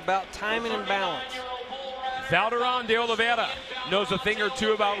strength, it's about timing and balance. Valderon de Oliveira knows a thing or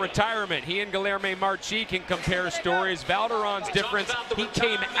two about retirement. He and Guilherme Marchi can compare stories. Valderon's difference, he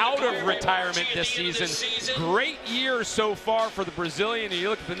came out of retirement this season. Great year so far for the Brazilian. You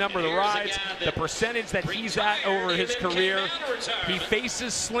look at the number of the rides, the percentage that he's at over his career. He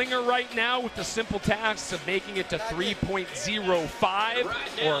faces Slinger right now with the simple task of making it to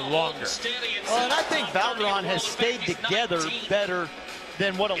 3.05 or longer. Well, and I think Valderon has stayed together better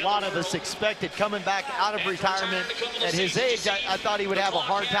than what a lot of us expected. Coming back out of retirement at his age, I thought he would have a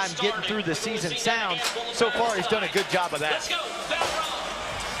hard time getting through the season sound. So far, he's done a good job of that.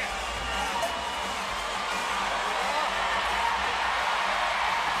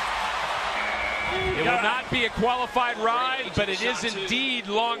 It will not be a qualified ride, but it is indeed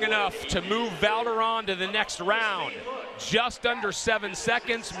long enough to move Valderon to the next round. Just under 7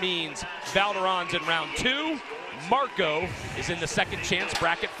 seconds means Valderon's in round 2. Marco is in the second chance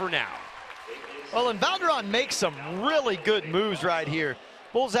bracket for now. Well, and Valderon makes some really good moves right here.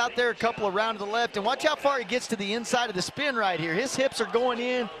 Bull's out there a couple around to the left, and watch how far he gets to the inside of the spin right here. His hips are going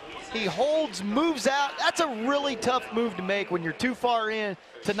in. He holds, moves out. That's a really tough move to make when you're too far in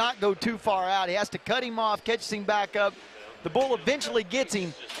to not go too far out. He has to cut him off, catches him back up. The bull eventually gets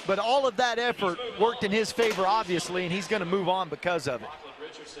him, but all of that effort worked in his favor, obviously, and he's going to move on because of it.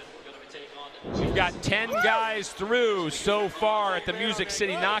 We've got 10 guys through so far at the Music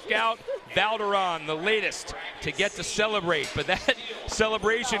City Knockout. Valderon, the latest to get to celebrate, but that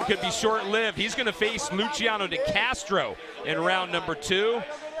celebration could be short-lived. He's going to face Luciano de Castro in round number 2.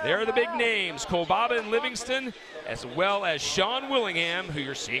 There are the big names, Kolbaba and Livingston, as well as Sean Willingham, who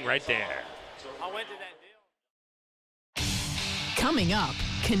you're seeing right there. Coming up,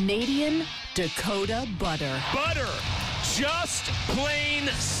 Canadian Dakota Butter. Butter, just plain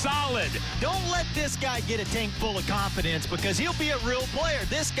solid. Don't let this guy get a tank full of confidence because he'll be a real player.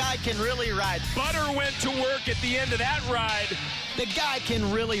 This guy can really ride. Butter went to work at the end of that ride. The guy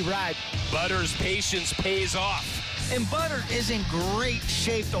can really ride. Butter's patience pays off. And Butter is in great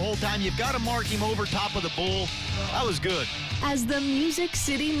shape the whole time. You've got to mark him over top of the bull. That was good. As the Music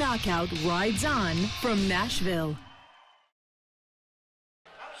City Knockout rides on from Nashville.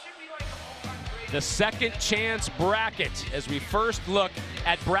 The second chance bracket as we first look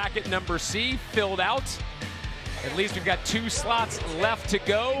at bracket number C filled out. At least we've got 2 slots left to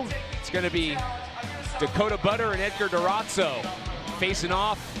go. It's going to be Dakota Butter and Edgar Durazzo facing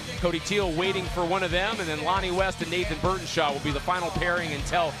off. Cody Teal waiting for one of them, and then Lonnie West and Nathan Burtonshaw will be the final pairing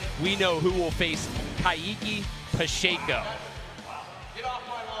until we know who will face Kaique Pacheco.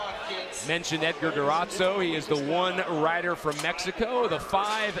 Mentioned Edgar Durazzo. He is the one rider from Mexico. The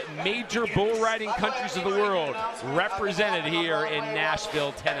 5 major bull riding countries of the world represented here in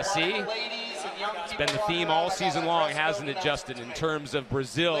Nashville, Tennessee. It's been the theme all season long, hasn't it, Justin, in terms of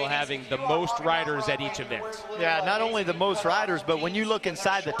Brazil having the most riders at each event? Yeah, not only the most riders, but when you look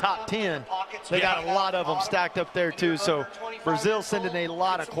inside the top 10, they got a lot of them stacked up there too. So Brazil sending a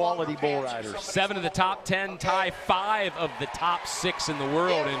lot of quality bull riders. 7 of the top 10 tie 5 of the top 6 in the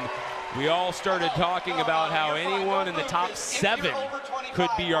world. And we all started talking about how anyone in the top 7 could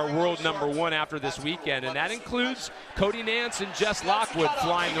be our world number 1 after this weekend, and that includes Cody Nance and Jess Lockwood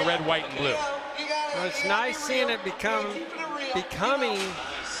flying the red, white, and blue. Well, it's nice seeing it becoming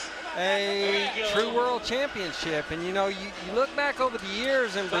a true world championship. And you know, you look back over the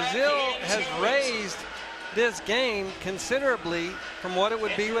years, and Brazil has raised this game considerably from what it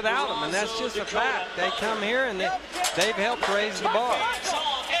would be without them, and that's just a fact. They come here and they've helped raise the bar.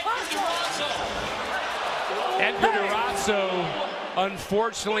 Edgar Durazzo,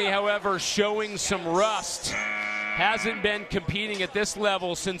 unfortunately, however, showing some rust. Hasn't been competing at this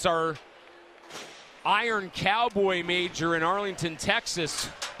level since our Iron Cowboy major in Arlington, Texas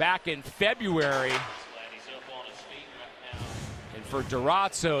back in February. And for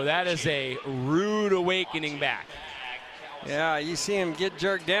Durazzo, that is a rude awakening back. Yeah, you see him get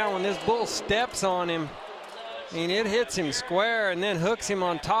jerked down when this bull steps on him. I mean, it hits him square and then hooks him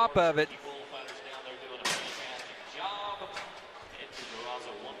on top of it.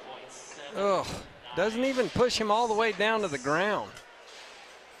 Ugh, doesn't even push him all the way down to the ground.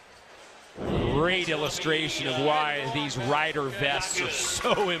 great illustration of why these rider vests are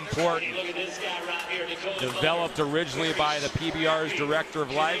so important. Developed originally by the PBR's Director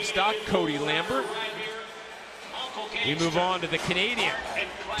of Livestock, Cody Lambert. We move on to the Canadian,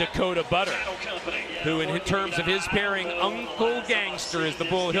 Dakota Butter, who in terms of his pairing, Uncle Gangster is the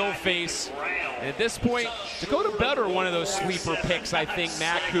Bull he'll face. And at this point, Dakota Butter, one of those sleeper picks, I think,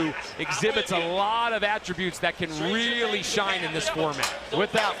 Mac, who exhibits a lot of attributes that can really shine in this format.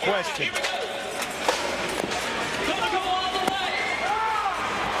 Without question.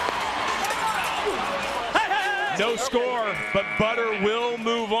 No score, but Butter will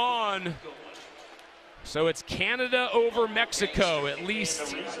move on. So it's Canada over Mexico, at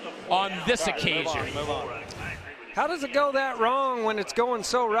least on this occasion. How does it go that wrong when it's going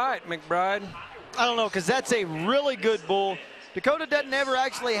so right, McBride? I don't know, because that's a really good bull. Dakota doesn't ever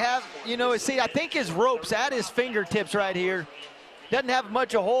actually have, you know, see, I think his rope's at his fingertips right here. Doesn't have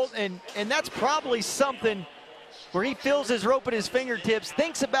much of a hold, and that's probably something where he feels his rope at his fingertips,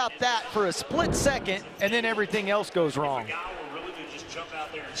 thinks about that for a split second, and then everything else goes wrong.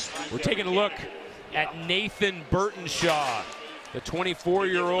 We're taking a look at Nathan Burtonshaw. The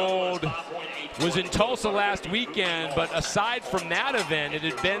 24-year-old was in Tulsa last weekend, but aside from that event, it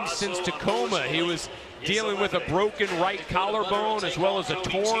had been since Tacoma. He was dealing with a broken right collarbone as well as a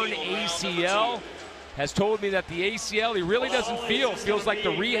torn ACL. Has told me that the ACL he really doesn't feel. Feels like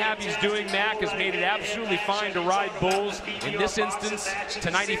the rehab he's doing, Mac, has made it absolutely fine to ride bulls. In this instance,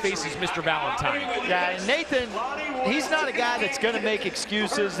 tonight he faces Mr. Valentine. Yeah, and Nathan, he's not a guy that's going to make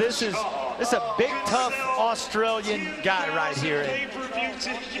excuses. This is a big, tough Australian guy right here. And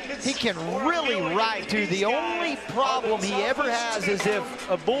he can really ride, too. The only problem he ever has is if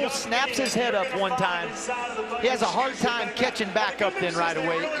a bull snaps his head up one time, he has a hard time catching back up then right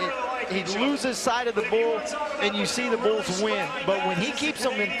away. He loses sight of the bull, and you see the bulls win. But when he keeps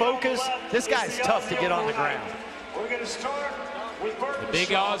them in focus, this guy's tough to get on the ground. The big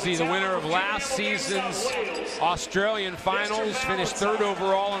Aussie, the winner of last season's Australian finals, finished third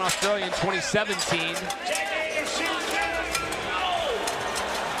overall in Australia in 2017.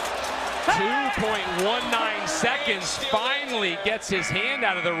 2.19 seconds, finally gets his hand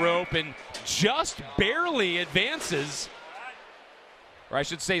out of the rope and just barely advances. Or I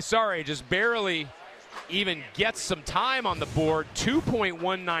should say, sorry, just barely even gets some time on the board.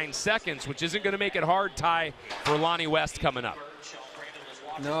 2.19 seconds, which isn't going to make it hard, Ty, for Lonnie West coming up.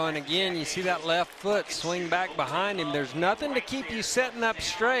 No, and again, you see that left foot swing back behind him. There's nothing to keep you setting up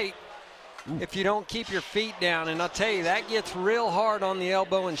straight if you don't keep your feet down. And I'll tell you, that gets real hard on the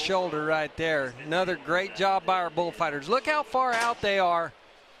elbow and shoulder right there. Another great job by our bullfighters. Look how far out they are.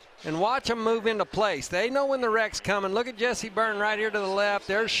 And watch them move into place. They know when the wreck's coming. Look at Jesse Byrne right here to the left.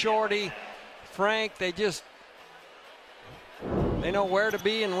 There's Shorty, Frank. They know where to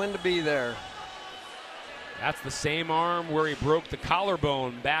be and when to be there. That's the same arm where he broke the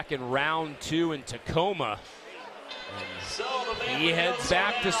collarbone back in round 2 in Tacoma. And he heads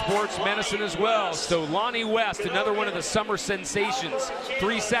back to sports medicine as well. So Lonnie West, another one of the summer sensations.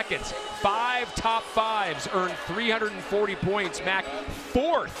 3 seconds, 5 top 5s, earned 340 points. Mac,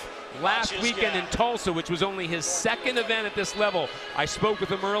 4th last weekend in Tulsa, which was only his 2nd event at this level. I spoke with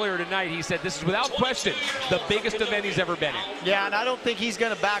him earlier tonight. He said this is without question the biggest event he's ever been in. Yeah, and I don't think he's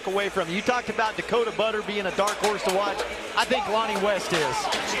going to back away from it. You talked about Dakota Butter being a dark horse to watch. I think Lonnie West is.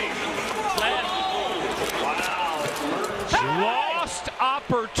 Lost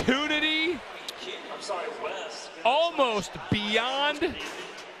opportunity, almost beyond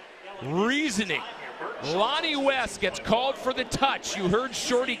reasoning. Lonnie West gets called for the touch. You heard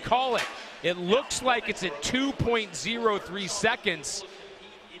Shorty call it. It looks like it's at 2.03 seconds.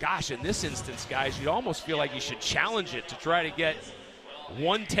 Gosh, in this instance, guys, you'd almost feel like you should challenge it to try to get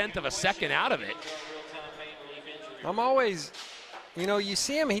 1/10 of a second out of it. I'm always, you know, you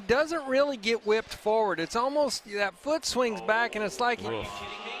see him, he doesn't really get whipped forward. It's almost, that foot swings back, and it's like,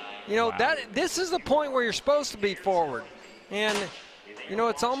 you know, this is the point where you're supposed to be forward. And, you know,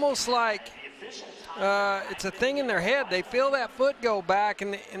 it's almost like it's a thing in their head. They feel that foot go back,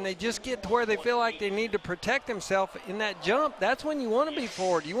 and they just get to where they feel like they need to protect themselves in that jump. That's when you want to be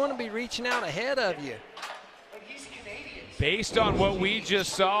forward. You want to be reaching out ahead of you. Based on what we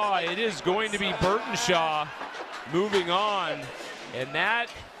just saw, it is going to be Burtonshaw moving on, and that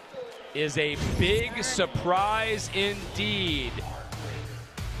is a big surprise indeed.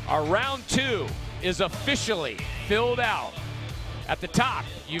 Our round 2 is officially filled out. At the top,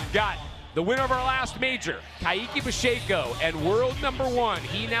 you've got the winner of our last major, Kaiki Pacheco, and world number 1.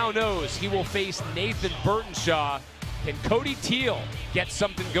 He now knows he will face Nathan Burtonshaw. Can Cody Teal get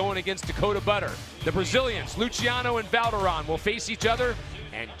something going against Dakota Butter? The Brazilians, Luciano and Valderon, will face each other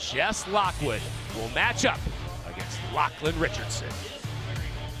and Jess Lockwood will match up against Lachlan Richardson.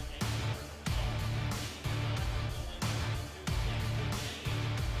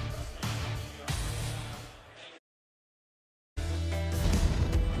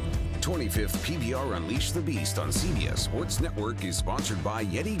 th PBR Unleash the Beast on CBS Sports Network is sponsored by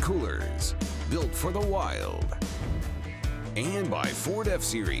Yeti Coolers, built for the wild. And by Ford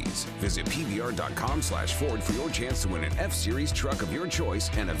F-Series. Visit PBR.com/Ford for your chance to win an F-Series truck of your choice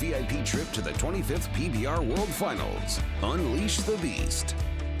and a VIP trip to the 25th PBR World Finals. Unleash the Beast.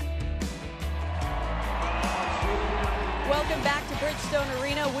 Welcome back to Bridgestone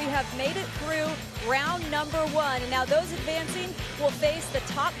Arena. We have made it through round number 1. And now those advancing will face the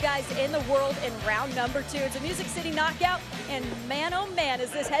top guys in the world in round number 2. It's a Music City knockout, and man, oh man, is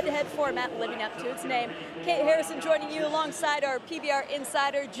this head-to-head format living up to its name. Kate Harrison joining you alongside our PBR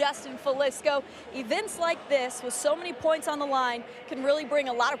insider, Justin Falisco. Events like this, with so many points on the line, can really bring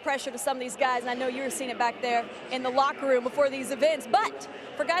a lot of pressure to some of these guys. And I know you were seeing it back there in the locker room before these events. But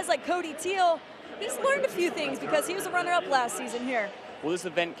for guys like Cody Teal, he's learned a few things because he was a runner-up last season here. Well, this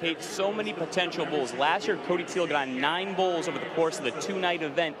event, Kate, so many potential bulls. Last year, Cody Teal got on 9 bulls over the course of the 2-night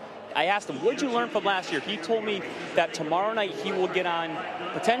event. I asked him, what did you learn from last year? He told me that tomorrow night he will get on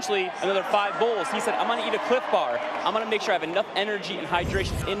potentially another 5 bulls. He said, I'm going to eat a Cliff Bar. I'm going to make sure I have enough energy and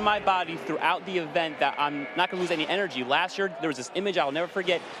hydration in my body throughout the event that I'm not going to lose any energy. Last year, there was this image I'll never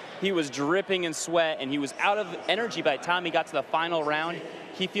forget. He was dripping in sweat, and he was out of energy by the time he got to the final round.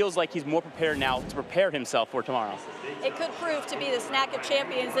 He feels like he's more prepared now to prepare himself for tomorrow. It could prove to be the snack of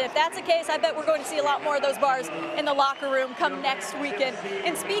champions. And if that's the case, I bet we're going to see a lot more of those bars in the locker room come next weekend.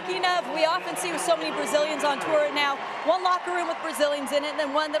 And speaking of, we often see with so many Brazilians on tour now, one locker room with Brazilians in it, and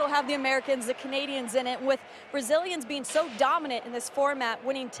then one that'll have the Americans, the Canadians in it. With Brazilians being so dominant in this format,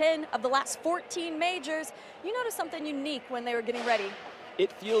 winning 10 of the last 14 majors, you noticed something unique when they were getting ready.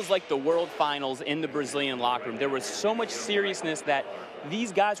 It feels like the World Finals in the Brazilian locker room. There was so much seriousness that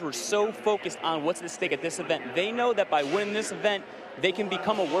these guys were so focused on what's at stake at this event. They know that by winning this event, they can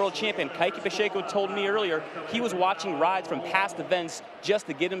become a world champion. Kaiki Pacheco told me earlier he was watching rides from past events just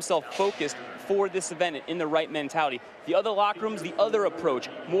to get himself focused for this event and in the right mentality. The other locker rooms, the other approach,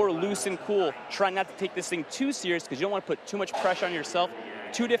 more loose and cool, trying not to take this thing too serious because you don't want to put too much pressure on yourself.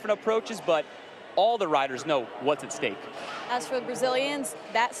 2 different approaches, but all the riders know what's at stake. As for the Brazilians,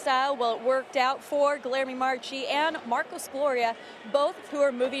 that style, well, it worked out for Guilherme Marchi and Marcos Gloria, both who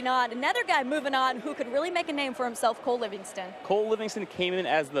are moving on. Another guy moving on who could really make a name for himself, Cole Livingston. Cole Livingston came in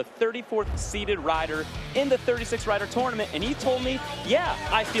as the 34th seeded rider in the 36-rider tournament, and he told me, yeah,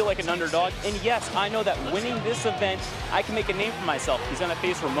 I feel like an underdog, and yes, I know that winning this event, I can make a name for myself. He's going to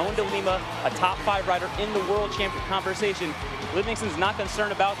face Ramon de Lima, a top 5 rider in the world champion conversation. Livingston's not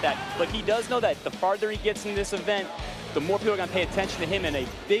concerned about that, but he does know that the farther he gets in this event, the more people are going to pay attention to him, and a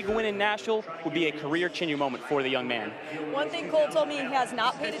big win in Nashville would be a career-changing moment for the young man. One thing Cole told me he has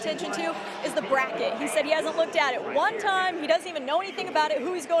not paid attention to is the bracket. He said he hasn't looked at it one time. He doesn't even know anything about it,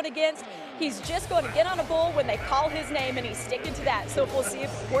 who he's going against. He's just going to get on a bull when they call his name, and he's sticking to that. So we'll see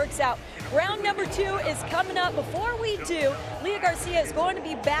if it works out. Round number 2 is coming up. Before we do, Leah Garcia is going to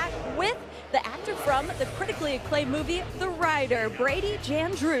be back with the actor from the critically acclaimed movie, The Rider. Brady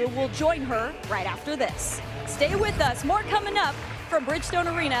Jandrew will join her right after this. Stay with us. More coming up from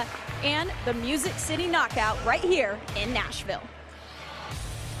Bridgestone Arena and the Music City Knockout right here in Nashville.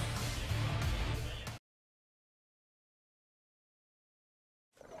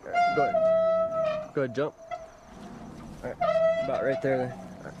 Go ahead. Go ahead, jump. All right, about right there then.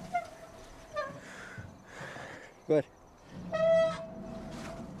 All right. Go ahead.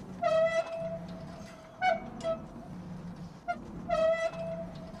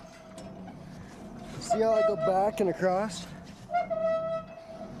 See how I go back and across?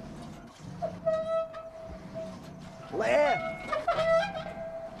 Left!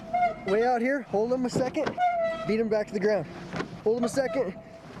 Way out here, hold him a second, beat him back to the ground. Hold him a second,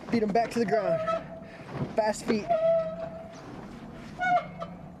 beat him back to the ground. Fast feet.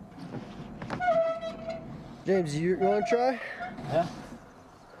 James, you want to try? Yeah.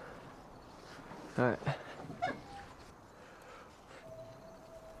 All right.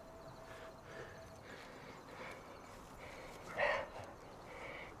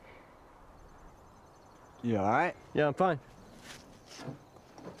 You all right? Yeah, I'm fine.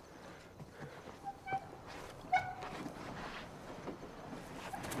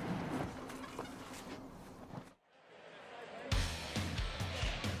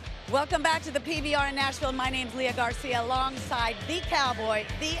 Welcome back to the PBR in Nashville. My name's Leah Garcia alongside the cowboy,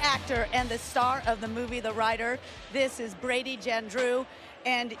 the actor, and the star of the movie, The Rider. This is Brady Jandrew.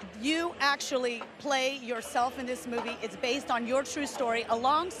 And you actually play yourself in this movie. It's based on your true story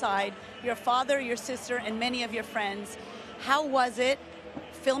alongside your father, your sister, and many of your friends. How was it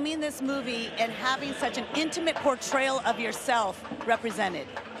filming this movie and having such an intimate portrayal of yourself represented?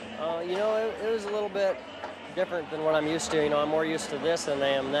 You know, it was a little bit different than what I'm used to. You know, I'm more used to this than I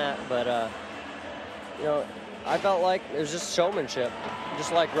am that. But, you know, I felt like it was just showmanship.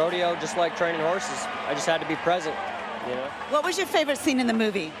 Just like rodeo, just like training horses. I just had to be present, you know. What was your favorite scene in the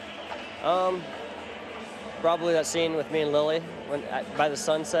movie? Probably that scene with me and Lily by the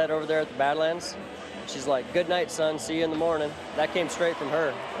sunset over there at the Badlands. She's like, "Good night, son. See you in the morning." That came straight from her.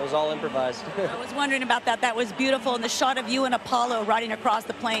 It was all improvised. I was wondering about that. That was beautiful. And the shot of you and Apollo riding across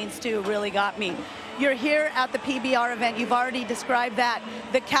the plains, too, really got me. You're here at the PBR event. You've already described that.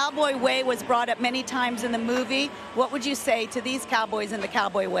 The Cowboy Way was brought up many times in the movie. What would you say to these cowboys in the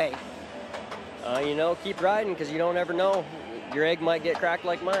Cowboy Way? You know, keep riding, because you don't ever know. Your egg might get cracked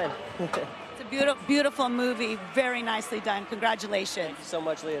like mine. It's a beautiful, beautiful movie. Very nicely done. Congratulations. Thank you so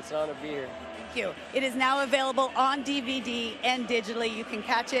much, Leah. It's an honor to be here. Thank you. It is now available on DVD and digitally. You can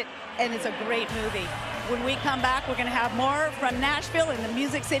catch it, and it's a great movie. When we come back, we're going to have more from Nashville and the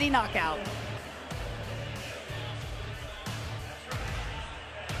Music City Knockout.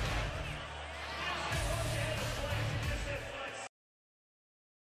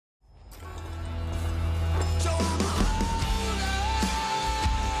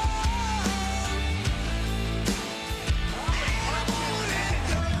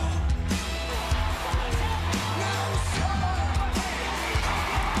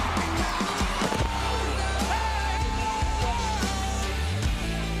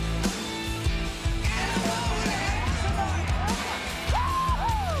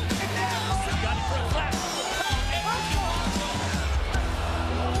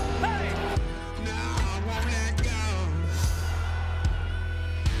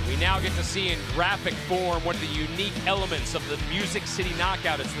 Now get to see in graphic form one of the unique elements of the Music City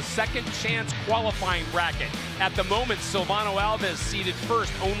Knockout. It's the second chance qualifying bracket. At the moment, Silvano Alves seeded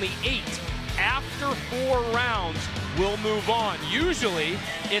first, only 8. After 4 rounds, we'll move on. Usually,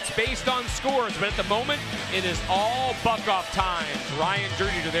 it's based on scores, but at the moment, it is all buck-off times. Ryan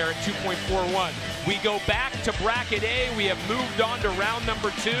Dirty there at 2.41. We go back to bracket A. We have moved on to round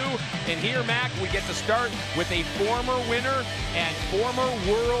number 2. And here, Mac, we get to start with a former winner and former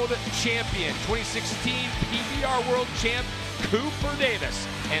world champion, 2016 PBR world champ, Cooper Davis.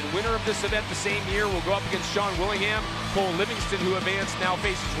 And winner of this event the same year will go up against Sean Willingham. Cole Livingston, who advanced, now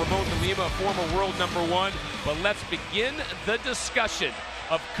faces Ramon de Lima, former world number 1. But let's begin the discussion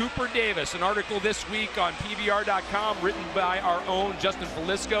of Cooper Davis. An article this week on PBR.com written by our own Justin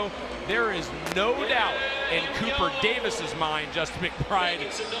Felisko. There is no doubt in Cooper Davis's mind, Justin McBride,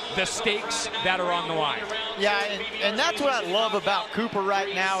 the stakes that are on the line. Yeah, and that's what I love about Cooper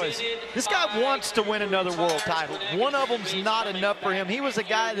right now is this guy wants to win another world title. One of them's not enough for him. He was a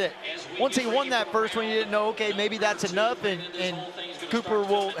guy that once he won that first one, you didn't know, okay, maybe that's enough, and Cooper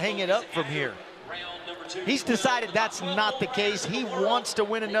will hang it up from here. He's decided that's not the case. He wants to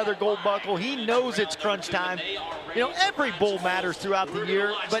win another gold buckle. He knows it's crunch time. You know, every bull matters throughout the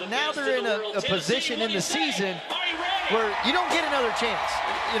year, but now they're in a position in the season where you don't get another chance.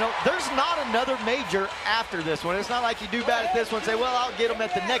 You know, there's not another major after this one. It's not like you do bad at this one and say, well, I'll get them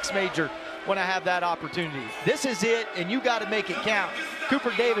at the next major when I have that opportunity. This is it, and you got to make it count.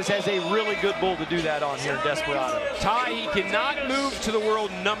 Cooper Davis has a really good bull to do that on here in Desperado. Ty, he cannot move to the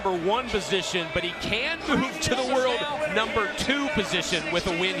world number 1 position, but he can move to the world number 2 position with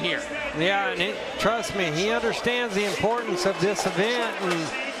a win here. Yeah, and trust me, he understands the importance of this event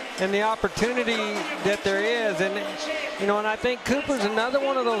and the opportunity that there is. And, you know, and I think Cooper's another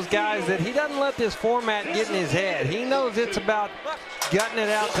one of those guys that he doesn't let this format get in his head. He knows it's about gutting it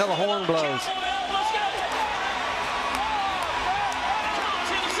out till the horn blows.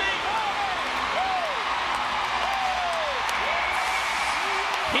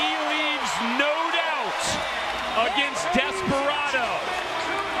 He leaves no doubt against Desperado.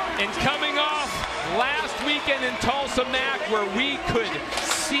 And coming off last weekend in Tulsa, Mac, where we could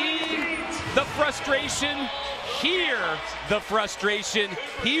see the frustration, hear the frustration,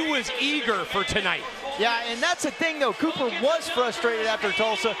 he was eager for tonight. Yeah, and that's the thing, though. Cooper was frustrated after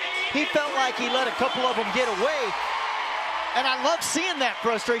Tulsa. He felt like he let a couple of them get away. And I love seeing that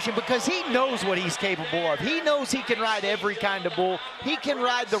frustration because he knows what he's capable of. He knows he can ride every kind of bull. He can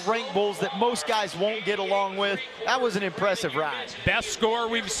ride the rank bulls that most guys won't get along with. That was an impressive ride. Best score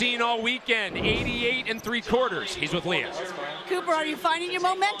we've seen all weekend, 88 3/4. He's with Leah. Cooper, are you finding your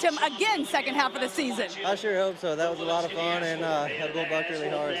momentum again second half of the season? I sure hope so. That was a lot of fun, and I bull bucked really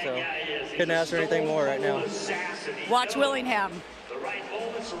hard, so couldn't ask for anything more right now. Watch Willingham.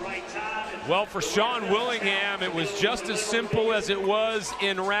 Well, for Sean Willingham, it was just as simple as it was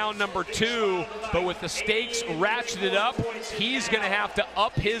in round number 2, but with the stakes ratcheted up, he's going to have to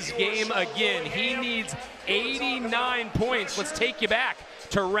up his game again. He needs 89 points. Let's take you back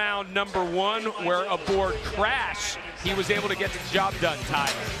to round number 1, where aboard Crash, he was able to get the job done, Ty.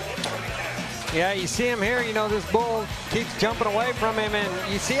 Yeah, you see him here, you know, this bull keeps jumping away from him,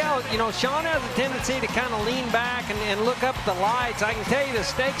 and you see how, you know, Sean has a tendency to kind of lean back and look up at the lights. I can tell you the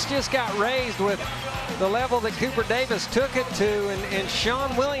stakes just got raised with the level that Cooper Davis took it to, and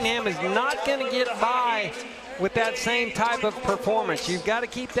Sean Willingham is not going to get by with that same type of performance. You've got to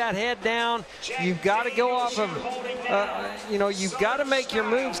keep that head down. You've got to go off of, you know, you've got to make your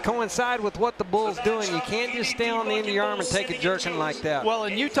moves coincide with what the bull's doing. You can't just stay on the end of your arm and take a jerking like that. Well,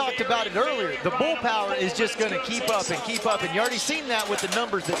 and you talked about it earlier. The bull power is just going to keep up and keep up, and you already seen that with the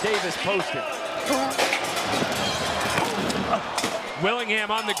numbers that Davis posted.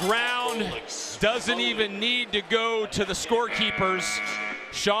 Willingham on the ground, doesn't even need to go to the scorekeepers.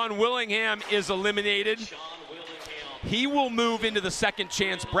 Sean Willingham is eliminated. He will move into the second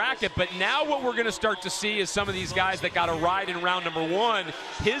chance bracket, but now what we're going to start to see is some of these guys that got a ride in round number 1.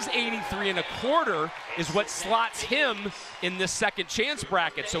 His 83 1/4 is what slots him in this second chance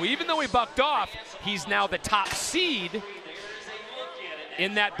bracket. So even though he bucked off, he's now the top seed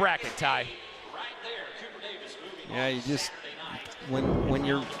in that bracket, Ty. Yeah, you just when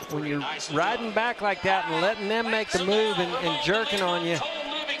you're riding back like that and letting them make the move and jerking on you,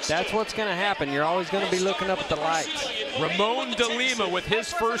 that's what's going to happen. You're always going to be looking up at the lights. Ramon De Lima, with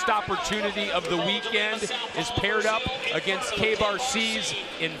his first opportunity of the weekend, is paired up against K-Bar-C's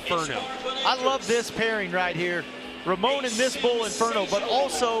Inferno. I love this pairing right here. Ramon and this bull Inferno, but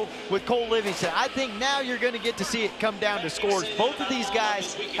also with Cole Livingston. I think now you're going to get to see it come down to scores. Both of these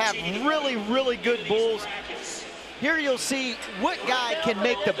guys have really, really good bulls. Here you'll see what guy can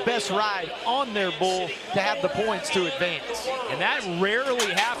make the best ride on their bull to have the points to advance. And that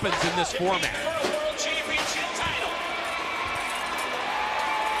rarely happens in this format.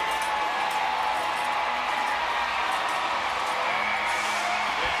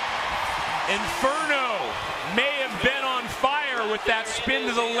 Inferno may have been on fire with that spin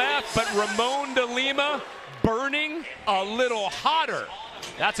to the left, but Ramon De Lima burning a little hotter.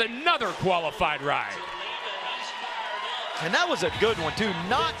 That's another qualified ride. And that was a good one, too.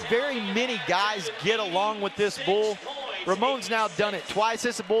 Not very many guys get along with this bull. Ramon's now done it twice.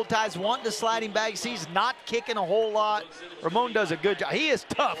 This bull ties wanting to slide him back. He's not kicking a whole lot. Ramon does a good job. He is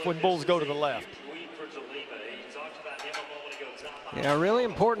tough when bulls go to the left. Yeah, really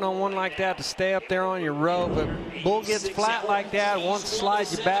important on one like that to stay up there on your rope. But bull gets flat like that, wants to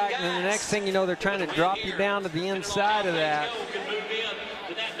slide you back, and then the next thing you know, they're trying to drop you down to the inside of that.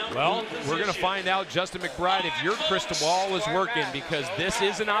 Well, we're going to find out, Justin McBride, if your crystal ball is working, because this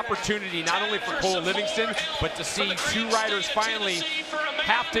is an opportunity not only for Cole Livingston, but to see two riders finally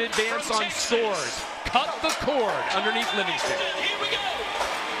have to advance on scores. Cut the cord underneath Livingston.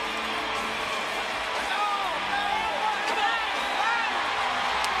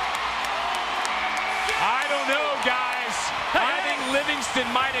 I don't know, guys. I think Livingston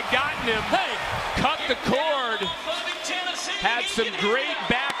might have gotten him. Cut the cord. Had some great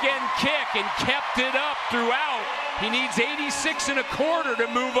back-end kick and kept it up throughout. He needs 86 1/4 to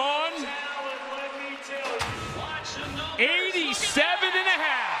move on. 87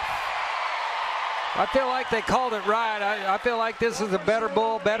 1/2. I feel like they called it right. I feel like this is a better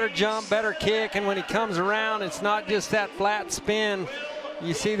bull, better jump, better kick, and when he comes around, it's not just that flat spin.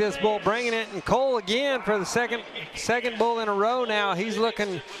 You see this bull bringing it, and Cole again for the second bull in a row now. He's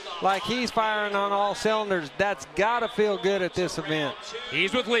looking like he's firing on all cylinders. That's got to feel good at this event.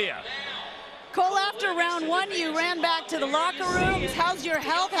 He's with Leah. Cole, after round one, you ran back to the locker rooms. How's your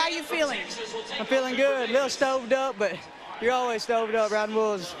health? How you feeling? I'm feeling good. A little stoved up, but you're always stoved up riding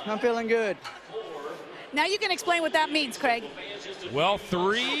bulls. I'm feeling good. Now you can explain what that means, Craig. Well,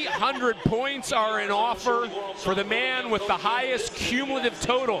 300 points are in offer for the man with the highest cumulative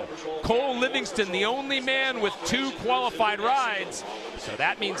total. Cole Livingston, the only man with 2 qualified rides. So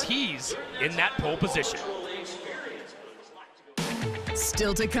that means he's in that pole position.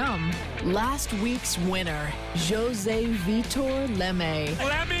 Still to come, last week's winner, Jose Vitor Leme.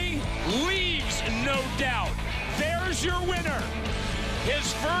 Leme leaves, no doubt. There's your winner.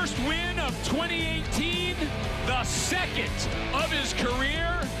 His first win of 2018, the second of his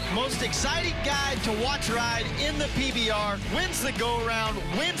career. Most exciting guy to watch ride in the PBR, wins the go-around,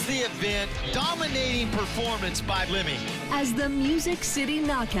 wins the event, dominating performance by Lemme. As the Music City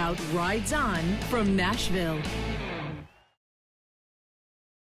Knockout rides on from Nashville.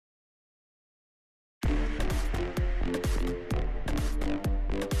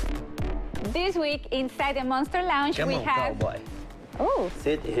 this week inside the Monster Lounge Come we on, have. cowboy. Oh.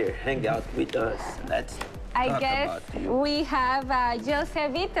 Sit here, hang out with us. Let's I talk guess about you. we have Jose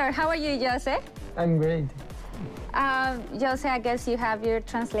Victor. How are you, Jose? I'm great. Jose, I guess you have your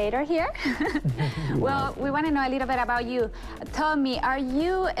translator here. Well, we want to know a little bit about you. Tell me, are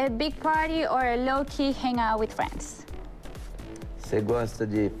you a big party or a low-key hangout with friends? Você gosta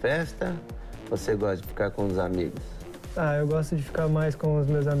de festa ou você gosta de ficar com os amigos? Ah, eu gosto de ficar mais com os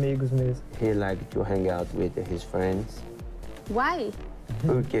meus amigos mesmo. He like to hang out with his friends. Why?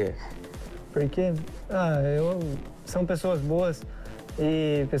 Por quê? Porque são pessoas boas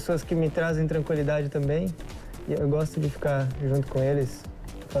e pessoas que me trazem tranquilidade também. E eu gosto de ficar junto com eles,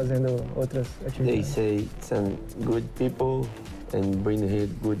 fazendo outras atividades. They say some good people and bring here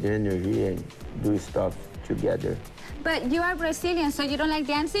good energy and do stuff together. But you are Brazilian, so you don't like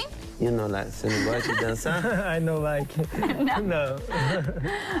dancing? You know, like, você não gosta de dançar? I don't like it. No.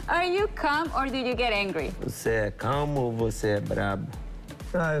 Are you calm or do you get angry? Você é calmo ou você é brabo?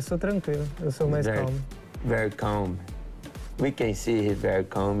 Ah, eu sou tranquilo. Eu sou mais calmo. Very calm. We can see he's very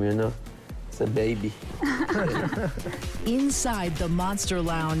calm, you know. It's a baby. Inside the Monster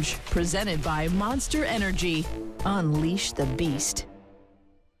Lounge, presented by Monster Energy. Unleash the beast.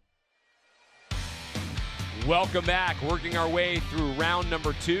 Welcome back. Working our way through round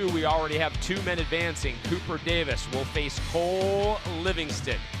number 2. We already have 2 men advancing. Cooper Davis will face Cole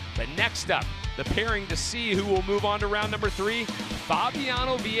Livingston. But next up, the pairing to see who will move on to round number 3,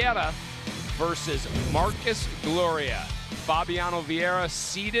 Fabiano Vieira versus Marcus Gloria. Fabiano Vieira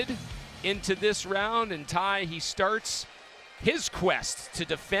seeded into this round, and Ty, he starts his quest to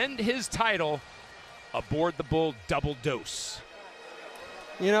defend his title aboard the Bull Double Dose.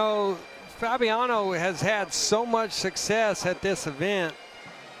 You know, Fabiano has had so much success at this event,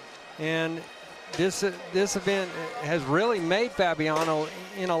 and this event has really made Fabiano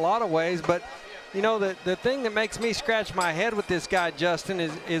in a lot of ways. But you know, the thing that makes me scratch my head with this guy, Justin,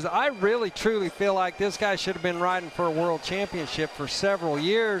 is I really truly feel like this guy should have been riding for a world championship for several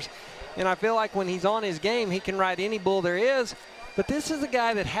years. And I feel like when he's on his game, he can ride any bull there is. But this is a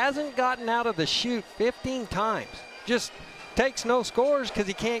guy that hasn't gotten out of the chute 15 times. Just takes no scores because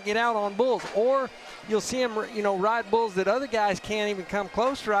he can't get out on bulls. Or you'll see him, you know, ride bulls that other guys can't even come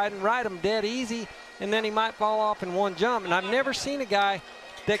close to riding, ride them dead easy, and then he might fall off in one jump. And I've never seen a guy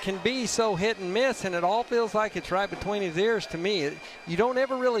that can be so hit and miss, and it all feels like it's right between his ears to me. You don't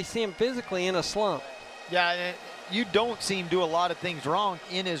ever really see him physically in a slump. Yeah, you don't see him do a lot of things wrong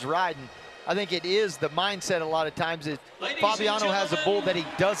in his riding. I think it is the mindset a lot of times that Fabiano has a bull that he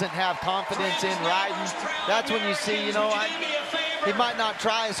doesn't have confidence in riding. That's when you see, you know, he might not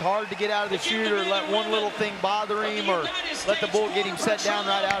try as hard to get out of the chute or let one little thing bother him or let the bull get him set down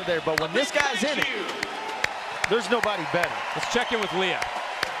right out of there. But when this guy's in it, there's nobody better. Let's check in with Leah.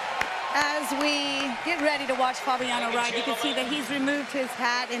 As we get ready to watch Fabiano ride, you can see that he's removed his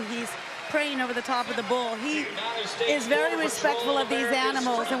hat and he's praying over the top of the bull. He is very respectful of these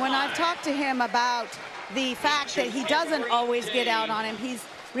animals, and when I've talked to him about the fact that he doesn't always get out on him, he's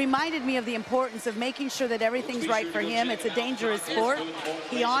reminded me of the importance of making sure that everything's right for him. It's a dangerous sport.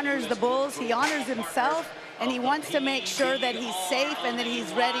 He honors the bulls, he honors himself, and he wants to make sure that he's safe and that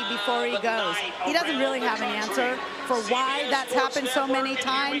he's ready before he goes. He doesn't really have an answer for why that's happened so many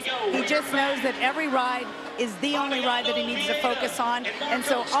times. He just knows that every ride is the only ride that he needs to focus on. And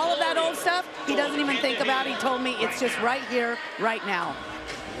so all of that old stuff, he doesn't even think about. He told me it's just right here, right now.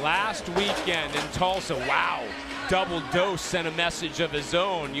 Last weekend in Tulsa, wow, Double Dose sent a message of his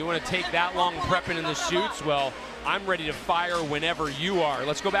own. You want to take that long prepping in the chutes? Well, I'm ready to fire whenever you are.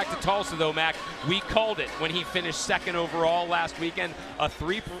 Let's go back to Tulsa, though, Mac. We called it when he finished second overall last weekend, a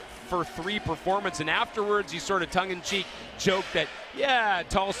 3-for-3 performance. And afterwards, he sort of tongue-in-cheek joked that, yeah,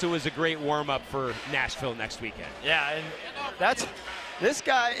 Tulsa was a great warm-up for Nashville next weekend. Yeah, and that's this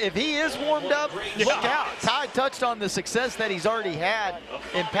guy, if he is warmed up, look out. Ty touched on the success that he's already had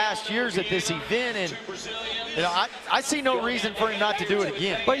in past years at this event, and you know, I see no reason for him not to do it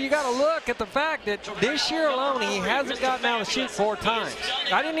again. But you got to look at the fact that this year alone, he hasn't gotten out of the chute 4 times.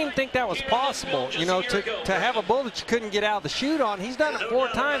 I didn't even think that was possible, you know, to have a bull that you couldn't get out of the chute on. He's done it 4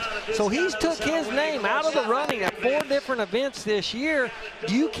 times, so he's took his name out of the running at 4 different events this year.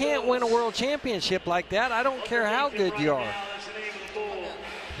 You can't win a world championship like that. I don't care how good you are.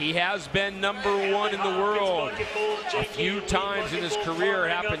 He has been #1 in the world a few times in his career.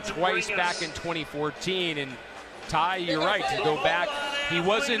 It happened twice back in 2014. And Ty, you're right, to go back, he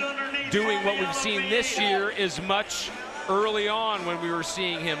wasn't doing what we've seen this year as much early on when we were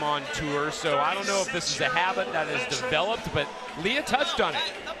seeing him on tour. So I don't know if this is a habit that has developed, but Leah touched on it.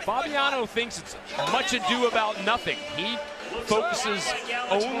 Fabiano thinks it's much ado about nothing. He focuses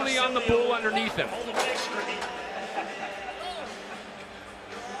only on the bull underneath him.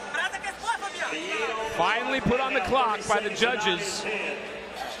 Finally put on the clock by the judges.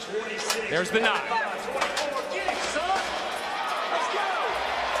 There's the nod.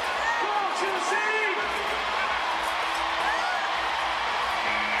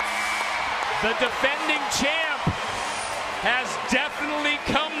 The defending champ has definitely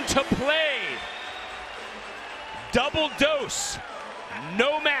come to play. Double dose,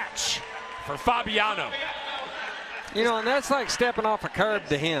 no match for Fabiano. You know, and that's like stepping off a curb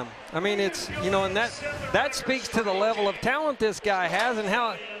to him. I mean, it's, you know, and that speaks to the level of talent this guy has and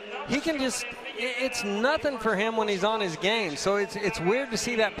how he can just, it's nothing for him when he's on his game. So it's weird to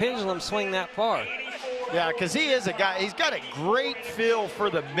see that pendulum swing that far. Yeah, because he is a guy, he's got a great feel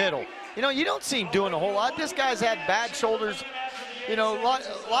for the middle. You know, you don't see him doing a whole lot. This guy's had bad shoulders, you know,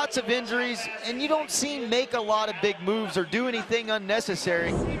 lots of injuries, and you don't see him make a lot of big moves or do anything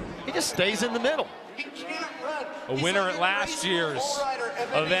unnecessary. He just stays in the middle. A winner at last year's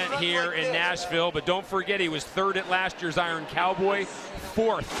event here in Nashville, but don't forget he was third at last year's Iron Cowboy,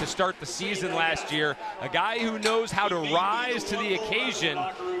 fourth to start the season last year. A guy who knows how to rise to the occasion.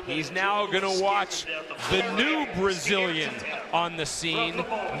 He's now going to watch the new Brazilian on the scene,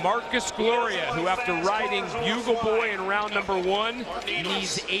 Marcus Gloria, who after riding Bugle Boy in round number 1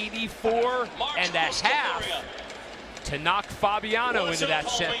 needs 84 and a half to knock Fabiano into that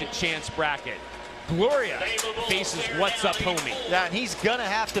second chance bracket. Gloria faces what's up, homie. Yeah, and he's gonna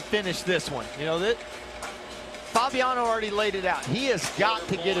have to finish this one. You know, that Fabiano already laid it out. He has got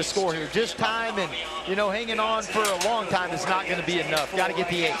to get a score here. Just time and, you know, hanging on for a long time is not gonna be enough. Got to get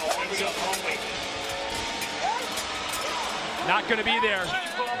the 8. Not gonna be there.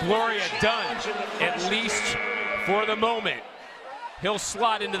 Gloria done, at least for the moment. He'll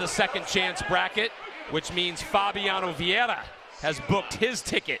slot into the second chance bracket, which means Fabiano Vieira has booked his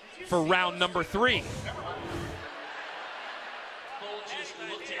ticket for round number 3.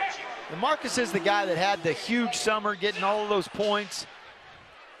 And Marcus is the guy that had the huge summer, getting all of those points.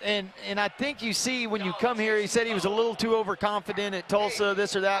 And I think you see when you come here, he said he was a little too overconfident at Tulsa,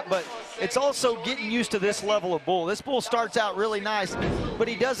 this or that, but it's also getting used to this level of bull. This bull starts out really nice, but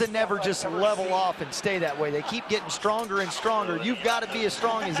he doesn't never just level off and stay that way. They keep getting stronger and stronger. You've got to be as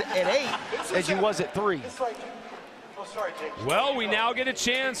strong as at 8 as you was at 3. Well, we now get a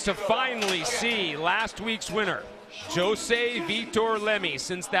chance to finally see last week's winner, Jose Vitor Leme.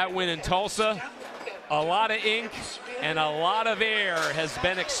 Since that win in Tulsa, a lot of ink and a lot of air has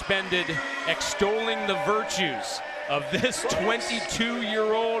been expended extolling the virtues of this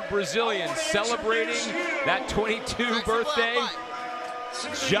 22-year-old Brazilian celebrating that 22 birthday.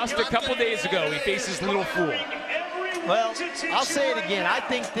 Just a couple days ago, he faces Little Fool. Well, I'll say it again. I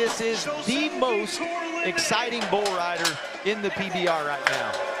think this is the most exciting bull rider in the PBR right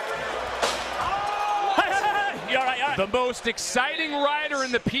now. You're right. The most exciting rider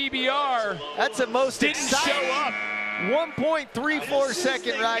in the PBR. That's the most didn't exciting show up. 1.34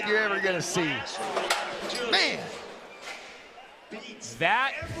 second ride you're ever going to see. Man.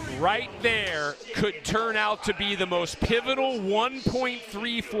 That right there could turn out to be the most pivotal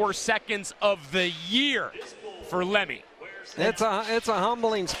 1.34 seconds of the year for Leme. It's a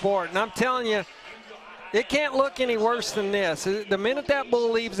humbling sport, and I'm telling you, it can't look any worse than this. The minute that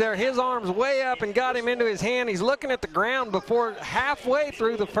bull leaves there, his arm's way up and got him into his hand. He's looking at the ground before halfway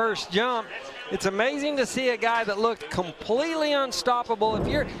through the first jump. It's amazing to see a guy that looked completely unstoppable.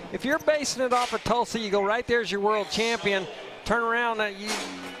 If you're basing it off of Tulsa, you go right there's your world champion. Turn around,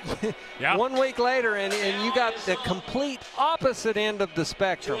 yeah. 1 week later, and you got the complete opposite end of the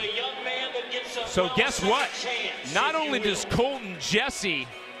spectrum. So guess what? Not only does Colton Jesse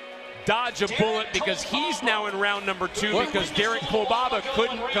dodge a bullet because he's now in round number 2 because Derek Kolbaba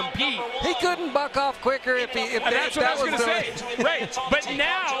couldn't compete. He couldn't buck off quicker if that's what I was going to say. Right. But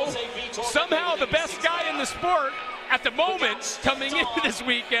now, somehow the best guy in the sport at the moment coming into this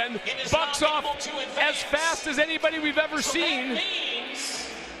weekend bucks off as fast as anybody we've ever seen.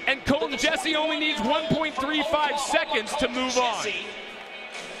 And Colton Jesse only needs 1.35 seconds to move on.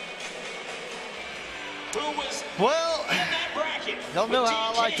 Well, don't know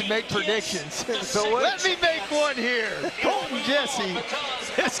how I like to make predictions. So let me make one here. Colton Jesse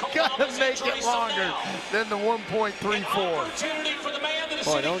is going to make it longer than the 1.34.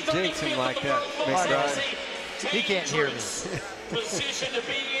 Boy, don't jinx him like that, McBride. He can't hear me.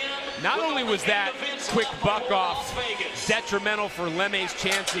 Not only was that quick buck off detrimental for Leme's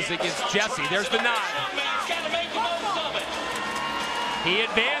chances against Jesse, there's the nod. He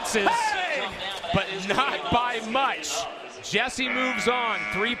advances, but not by much. Jesse moves on,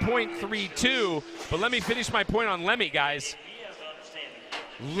 3.32. But let me finish my point on Lemmy, guys.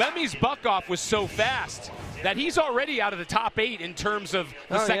 Lemmy's buck-off was so fast that he's already out of the top 8 in terms of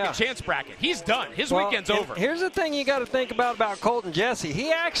the second chance bracket. He's done. His weekend's over. Here's the thing you got to think about Colton Jesse.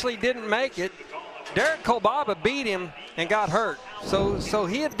 He actually didn't make it. Derek Kolbaba beat him and got hurt. So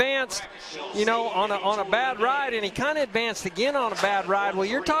he advanced, you know, on a bad ride, and he kind of advanced again on a bad ride. Well,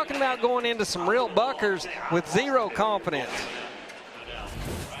 you're talking about going into some real buckers with zero confidence.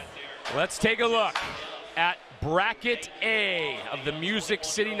 Let's take a look at Bracket A of the Music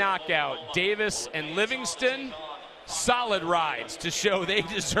City Knockout. Davis and Livingston, solid rides to show they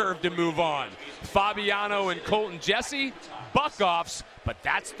deserve to move on. Fabiano and Colton Jesse, buck-offs, but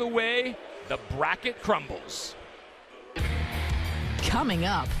that's the way the bracket crumbles. Coming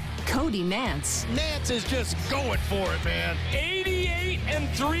up, Cody Nance. Nance is just going for it, man. 88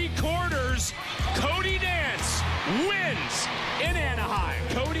 3/4. Cody Nance wins in Anaheim.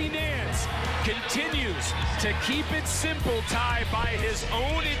 Cody Nance continues to keep it simple, Ty, by his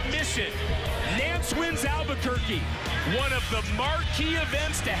own admission. Nance wins Albuquerque, one of the marquee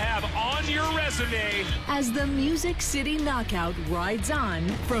events to have on your resume. As the Music City Knockout rides on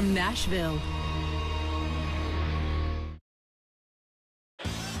from Nashville.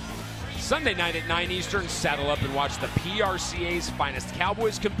 Sunday night at 9 Eastern, saddle up and watch the PRCA's finest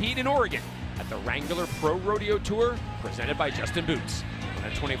cowboys compete in Oregon at the Wrangler Pro Rodeo Tour, presented by Justin Boots, on the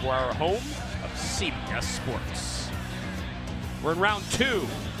 24-hour home of CBS Sports. We're in round 2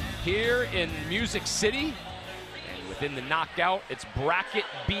 here in Music City, and within the knockout, it's Bracket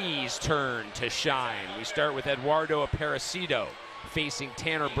B's turn to shine. We start with Eduardo Aparecido facing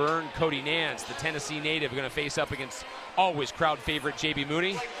Tanner Byrne. Cody Nance, the Tennessee native, going to face up against always crowd favorite JB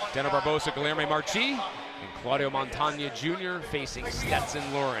Mooney. Dana Barbosa, Guilherme Marchi, and Claudio Montaña Jr. facing Stetson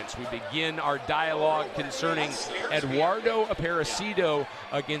Lawrence. We begin our dialogue concerning Eduardo Aparecido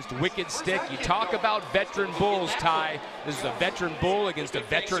against Wicked Stick. You talk about veteran bulls, Ty. This is a veteran bull against a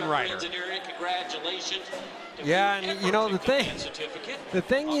veteran rider. Yeah, and you know the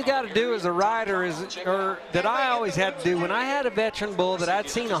thing you got to do as a rider is, or that I always had to do when I had a veteran bull that I'd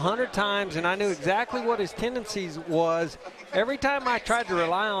seen 100 times and I knew exactly what his tendencies was. Every time I tried to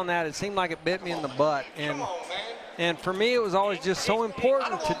rely on that, it seemed like it bit me in the butt. And for me, it was always just so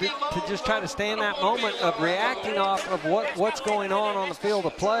important to just try to stay in that moment of reacting off of what's going on the field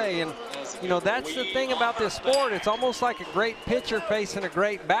of play. And you know, that's the thing about this sport. It's almost like a great pitcher facing a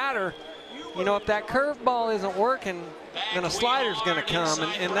great batter. You know, if that curveball isn't working, then a slider's going to come.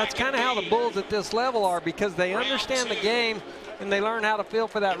 And that's kind of how the bulls at this level are, because they understand the game and they learn how to feel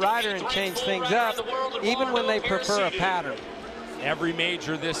for that rider and change things up, even when they prefer a pattern. Every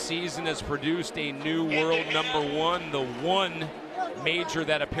major this season has produced a new world #1. The one major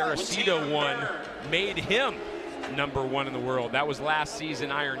that Aparecido won made him #1 in the world. That was last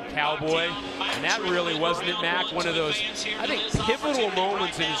season, Iron Cowboy. And that really, wasn't it, Mac, one of those, I think, pivotal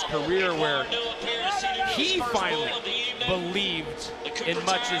moments in his career where he finally believed in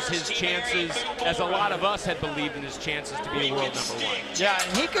much as his chances, as a lot of us had believed in his chances to be a world #1. Yeah,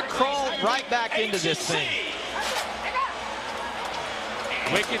 and he could crawl right back into this thing.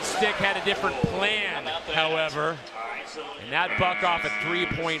 Wicked Stick had a different plan, however, and that buck off at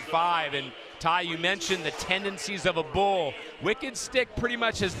 3.5. And Ty, you mentioned the tendencies of a bull. Wicked Stick pretty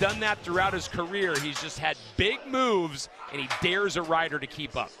much has done that throughout his career. He's just had big moves, and he dares a rider to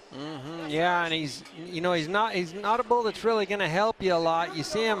keep up. Yeah, and he's not a bull that's really going to help you a lot. You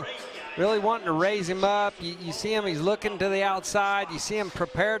see him really wanting to raise him up. You see him, he's looking to the outside. You see him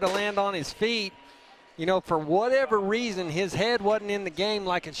prepared to land on his feet. You know, for whatever reason, his head wasn't in the game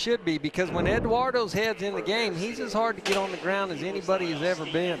like it should be, because when Eduardo's head's in the game, he's as hard to get on the ground as anybody has ever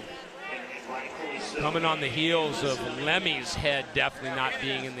been. Coming on the heels of Lemmy's head definitely not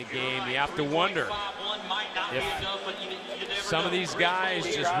being in the game, you have to wonder if some of these guys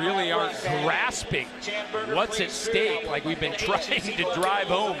just really aren't grasping what's at stake, like we've been trying to drive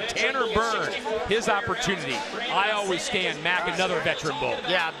home. Tanner Byrne, his opportunity. I always stand, Mac, another veteran bull.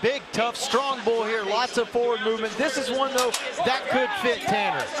 Yeah, big, tough, strong bull here. Lots of forward movement. This is one, though, that could fit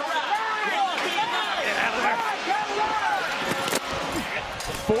Tanner.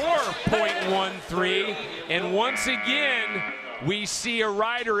 4.13, and once again, we see a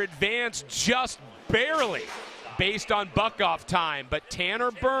rider advance just barely based on buck-off time, but Tanner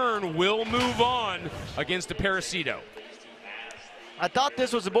Byrne will move on against Aparecido. I thought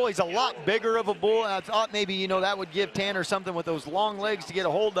this was a bull. He's a lot bigger of a bull, and I thought maybe, you know, that would give Tanner something with those long legs to get a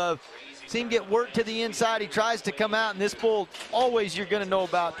hold of. See him get work to the inside. He tries to come out, and this bull, always you're going to know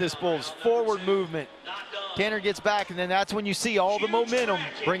about this bull's forward movement. Tanner gets back, and then that's when you see all the momentum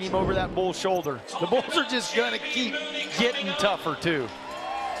bring him over that bull's shoulder. The bulls are just going to keep getting tougher, too.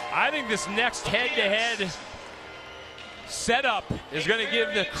 I think this next head-to-head setup is going to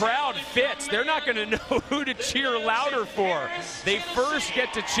give the crowd fits. They're not going to know who to cheer louder for. They first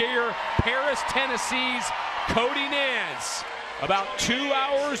get to cheer Paris, Tennessee's Cody Nance. About 2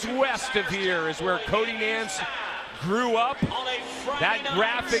 hours west of here is where Cody Nance grew up. That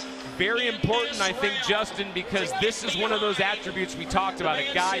graphic, very important, I think, Justin, because this is one of those attributes we talked about.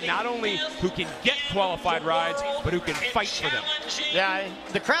 A guy not only who can get qualified rides, but who can fight for them. Yeah,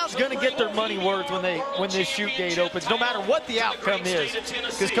 the crowd's going to get their money worth when this chute gate opens, no matter what the outcome is.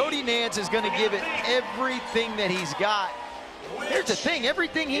 Because Cody Nance is going to give it everything that he's got. Here's the thing,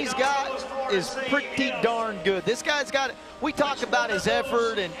 everything he's got is pretty darn good. This guy's got, we talk about his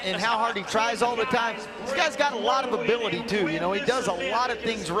effort and how hard he tries all the time. This guy's got a lot of ability too, you know, he does a lot of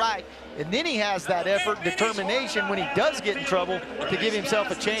things right. And then he has that effort and determination when he does get in trouble to give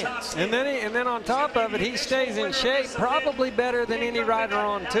himself a chance. And then on top of it, he stays in shape probably better than any rider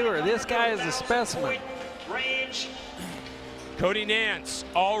on tour. This guy is a specimen. Cody Nance,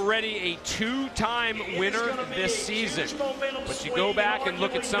 already a two-time winner this season. But you go back and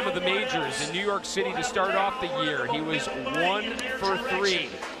look at some of the majors in New York City to start off the year. He was 1 for 3.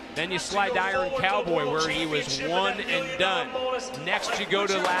 Then you slide to Iron Cowboy, where he was 1 and done. Next, you go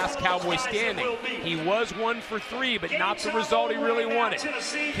to Last Cowboy Standing. He was 1 for 3, but not the result he really wanted.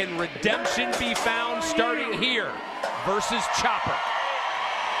 Can redemption be found starting here versus Chopper?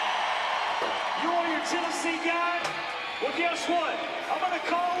 You want your Tennessee guy? Well, guess what? I'm going to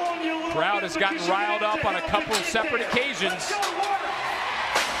call on you a little Crowd bit has gotten because you riled got up on a couple of separate occasions. Let's go, Warner.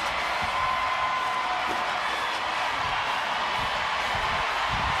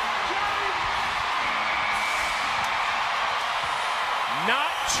 Not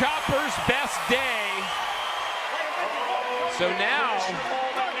Chopper's best day. So now,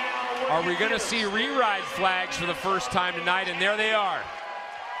 are we going to see re-ride flags for the first time tonight? And there they are.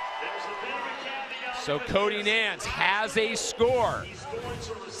 So Cody Nance has a score.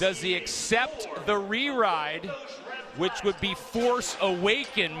 Does he accept the re-ride, which would be Force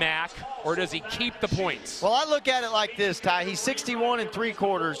Awaken, Mac, or does he keep the points? Well, I look at it like this, Ty. He's 61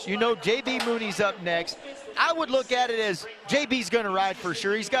 3/4. You know JB Mooney's up next. I would look at it as JB's going to ride for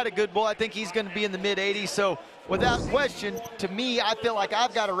sure. He's got a good bull. I think he's going to be in the mid-80s. So without question, to me, I feel like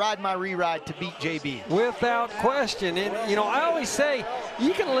I've got to ride my re-ride to beat JB. Without question. And, you know, I always say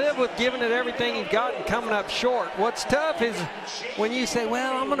you can live with giving it everything you've got and coming up short. What's tough is when you say,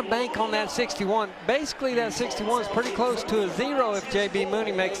 well, I'm going to bank on that 61. Basically, that 61 is pretty close to a 0 if JB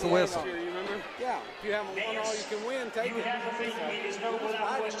Mooney makes the whistle. Yeah, if you haven't won all you can win, take it. He's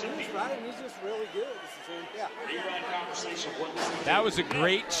just really good. That was a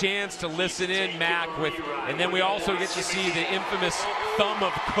great chance to listen in, Mac, and then we also get to see the infamous thumb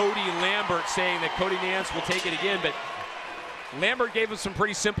of Cody Lambert saying that Cody Nance will take it again, but Lambert gave us some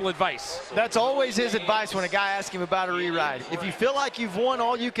pretty simple advice. That's always his advice when a guy asks him about a re-ride. If you feel like you've won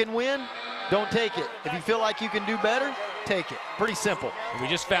all you can win, don't take it. If you feel like you can do better, take it. Pretty simple. And we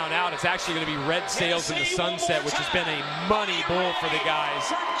just found out it's actually going to be Red Sails in the Sunset, which has been a money bull for the guys.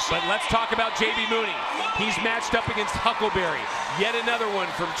 But let's talk about JB Mooney. He's matched up against Huckleberry. Yet another one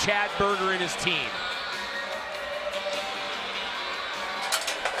from Chad Berger and his team.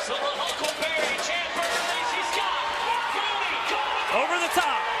 Over the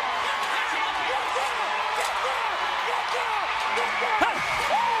top.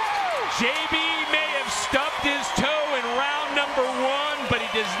 JB may have stubbed his toe in round number 1, but he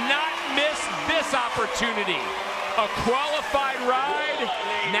does not miss this opportunity. A qualified ride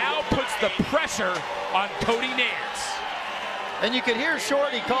now puts the pressure on Cody Nance. And you could hear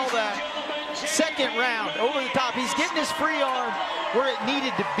Shorty call that second round over the top. He's getting his free arm where it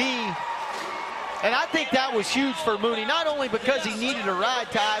needed to be. And I think that was huge for Mooney, not only because he needed a ride,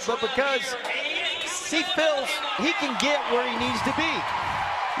 Ty, but because he feels he can get where he needs to be.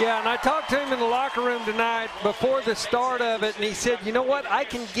 Yeah, and I talked to him in the locker room tonight before the start of it, and he said, you know what, I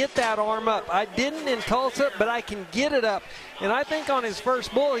can get that arm up. I didn't in Tulsa, but I can get it up. And I think on his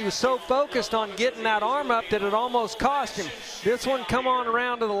first bull, he was so focused on getting that arm up that it almost cost him. This one come on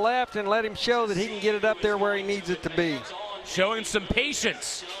around to the left and let him show that he can get it up there where he needs it to be. Showing some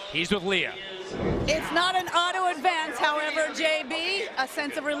patience. He's with Leah. It's not an auto advance, however, JB, a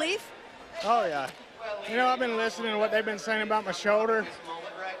sense of relief? Oh, yeah. You know, I've been listening to what they've been saying about my shoulder,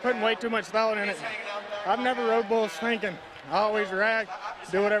 putting way too much thought in it. I've never rode bulls thinking. I always react,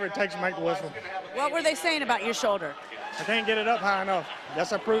 do whatever it takes to make the whistle. What were they saying about your shoulder? I can't get it up high enough.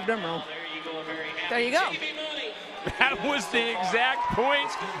 Guess I proved them wrong. There you go. That was the exact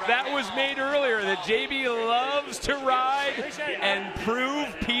point that was made earlier, that JB loves to ride and prove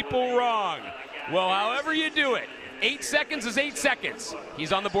people wrong. Well, however you do it, 8 seconds is 8 seconds.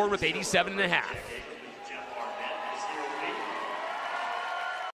 He's on the board with 87.5.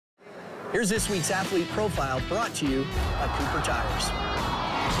 Here's this week's athlete profile brought to you by Cooper Tires.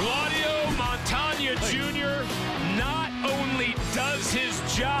 Claudio Montagna Jr. not only does his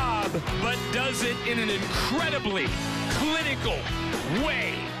job, but does it in an incredibly clinical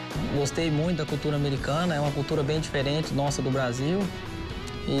way. Gostei muito da cultura americana, é uma cultura bem diferente nossa do Brasil.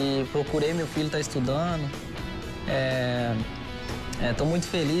 E procurei, meu filho está estudando. Estou muito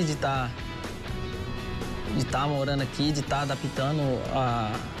feliz de estar morando aqui, de estar adaptando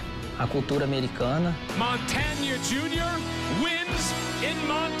a cultura americana. Montagna Jr. wins in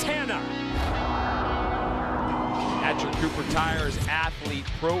Montana. At your Cooper Tires athlete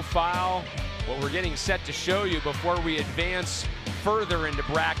profile, what we're getting set to show you before we advance further into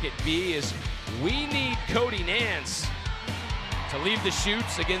bracket B is we need Cody Nance to leave the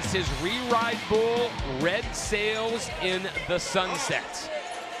chutes against his re-ride bull, Red Sails in the Sunset.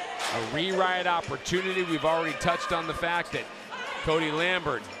 A re-ride opportunity. We've already touched on the fact that Cody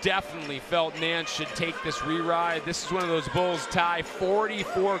Lambert definitely felt Nance should take this re-ride. This is one of those bulls, Ty,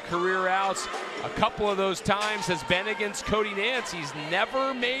 44 career outs. A couple of those times has been against Cody Nance. He's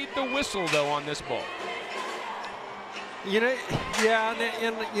never made the whistle, though, on this bull. You know, yeah,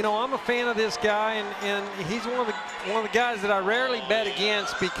 and you know, I'm a fan of this guy, and he's one of the guys that I rarely bet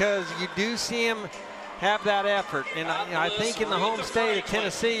against, because you do see him have that effort, and I think in the home state of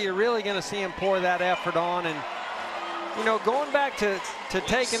Tennessee, you're really going to see him pour that effort on. And you know, going back to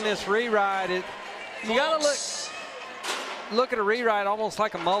taking this re-ride, you got to look at a re-ride almost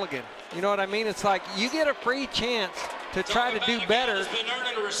like a mulligan. You know what I mean? It's like you get a free chance to try to do better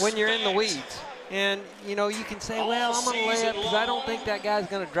when you're in the weeds. And, you know, you can say, well, I'm going to lay up because I don't think that guy's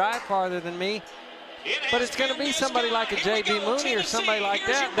going to drive farther than me. But it's going to be somebody like a J.B. Mooney or somebody like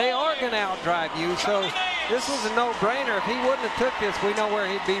that. They are going to outdrive you. So this was a no-brainer. If he wouldn't have took this, we know where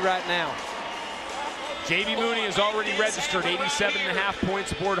he'd be right now. J.B. Mooney has already registered 87.5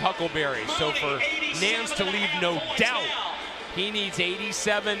 points aboard Huckleberry. So for Nance to leave no doubt, he needs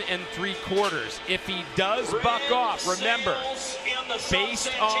 87 3/4. If he does buck off, remember,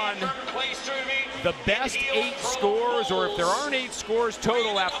 based on the best 8 scores, or if there aren't 8 scores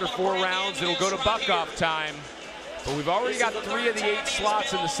total after 4 rounds, it'll go to buck-off time. But we've already got 3 of the 8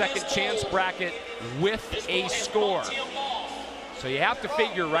 slots in the second chance bracket with a score. So you have to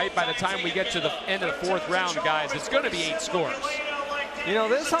figure, right, by the time we get to the end of the 4th round, guys, it's going to be 8 scores. You know,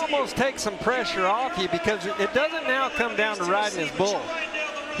 this almost takes some pressure off you, because it doesn't now come down to riding his bull.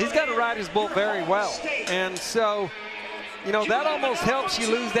 He's got to ride his bull very well. And so, you know, that almost helps you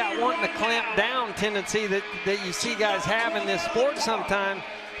lose that wanting to clamp down tendency that you see guys have in this sport sometimes.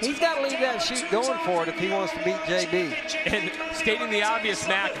 He's got to leave that chute going for it if he wants to beat JB. And stating the obvious,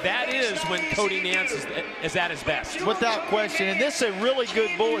 Mac, that is when Cody Nance is at his best. Without question. And this is a really good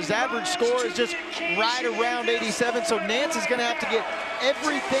bull. His average score is just right around 87. So Nance is going to have to get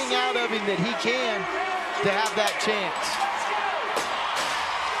everything out of him that he can to have that chance.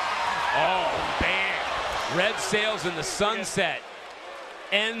 Oh, man. Red Sails in the Sunset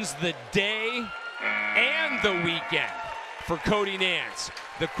ends the day and the weekend for Cody Nance.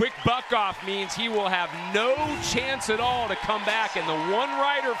 The quick buck-off means he will have no chance at all to come back, and the one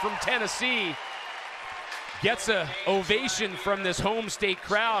rider from Tennessee gets an ovation from this home state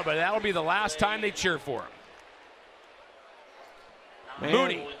crowd, but that'll be the last time they cheer for him. Man,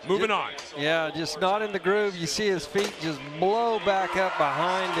 Mooney, moving on. Yeah, just not in the groove. You see his feet just blow back up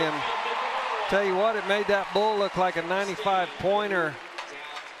behind him. Tell you what, it made that bull look like a 95-pointer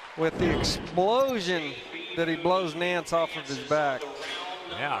with the explosion that he blows Nance off of his back.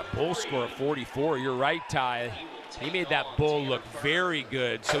 Yeah, bull score of 44. You're right, Ty. He made that bull look very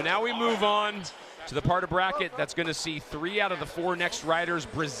good. So now we move on to the part of bracket that's going to see 3 out of the 4 next riders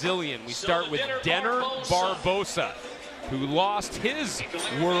Brazilian. We start with Denner Barbosa, who lost his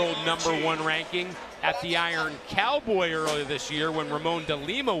world #1 ranking at the Iron Cowboy earlier this year when Ramon de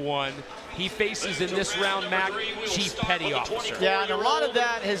Lima won. He faces in this round, Mac, Chief Petty Officer. Yeah, and a lot of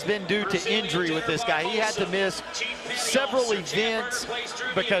that has been due to injury with this guy. He had to miss several events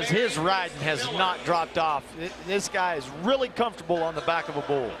because his riding has not dropped off. This guy is really comfortable on the back of a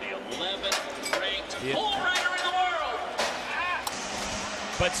bull.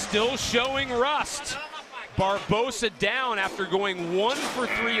 But still showing rust. Barbosa down after going 1 for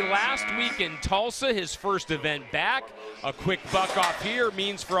 3 last week in Tulsa, his first event back. A quick buck off here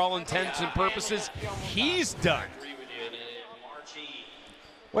means, for all intents and purposes, he's done.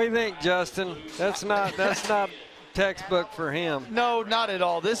 What do you think, Justin? That's not textbook for him. No, not at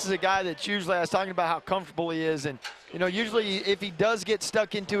all. This is a guy that's usually, I was talking about how comfortable he is, and you know, usually if he does get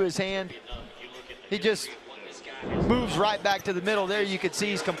stuck into his hand, he just moves right back to the middle. There you could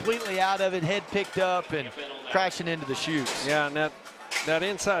see he's completely out of it, head picked up and crashing into the chutes. Yeah, and that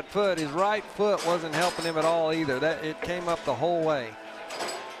inside foot, his right foot wasn't helping him at all either. It came up the whole way.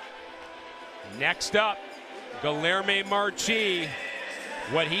 Next up, Guilherme Marchi.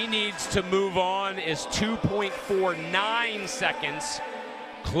 What he needs to move on is 2.49 seconds.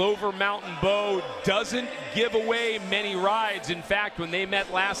 Clover Mountain Bow doesn't give away many rides. In fact, when they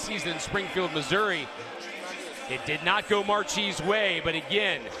met last season in Springfield, Missouri, it did not go Marchi's way. But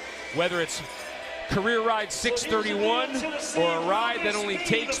again, whether it's career ride 631 or a ride that only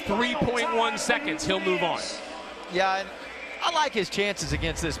takes 3.1 seconds, he'll move on. Yeah, and I like his chances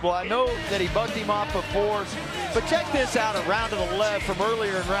against this bull. I know that he bucked him off before, but check this out, a round to the left from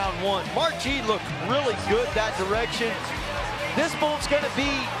earlier in round one. Marchi looked really good that direction. This bull's going to be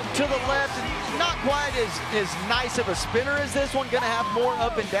to the left, and not quite as nice of a spinner as this one, going to have more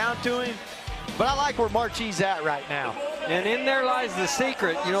up and down to him. But I like where Marchi's at right now. And in there lies the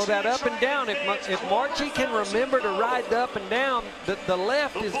secret, you know, that up and down. If Marchi can remember to ride the up and down, the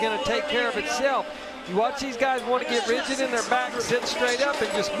left is going to take care of itself. You watch these guys want to get rigid in their back and sit straight up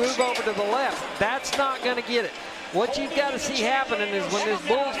and just move over to the left. That's not going to get it. What you've got to see happening is when this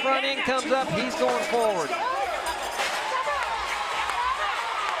bull's front end comes up, he's going forward.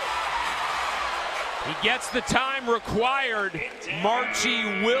 He gets the time required. Marchi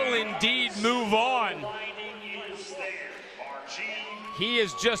will indeed move on. He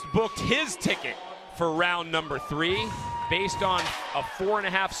has just booked his ticket for round number 3 based on a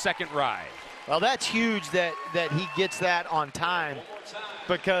 4.5-second ride. Well, that's huge that he gets that on time,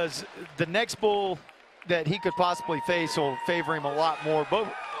 because the next bull that he could possibly face will favor him a lot more.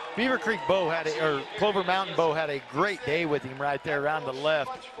 Beaver Creek Bow had or Clover Mountain Bow had a great day with him right there around the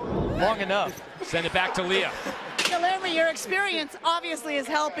left. Long enough. Send it back to Leah. Guilherme, your experience obviously is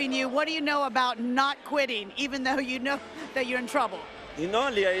helping you. What do you know about not quitting, even though you know that you're in trouble? You know,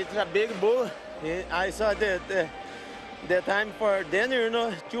 Leah, it's a big bull. I saw the time for dinner, you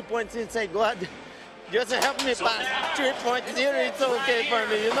know, 2 points inside. God, just help me pass 3.0. It's okay for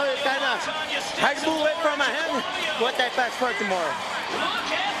me. You know, it kind of hard bull away from my hand. What I pass for tomorrow.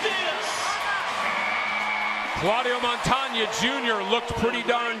 Claudio Montagna Jr. looked pretty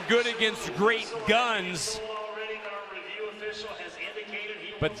darn good against Great Guns.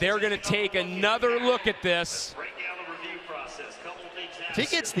 But they're going to take another look at this. If he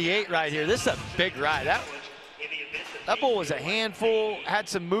gets the 8 right here, this is a big ride. That bull was a handful, had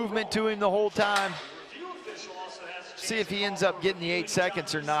some movement to him the whole time. See if he ends up getting the 8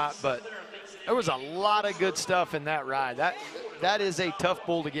 seconds or not, but there was a lot of good stuff in that ride. That is a tough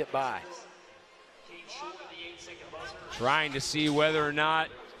bull to get by. Trying to see whether or not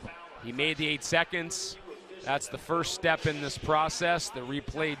he made the 8 seconds. That's the first step in this process. The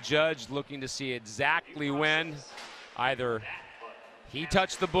replay judge looking to see exactly when either he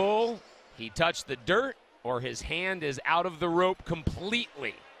touched the bull, he touched the dirt, or his hand is out of the rope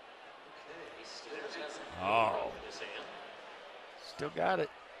completely. Oh. Still got it.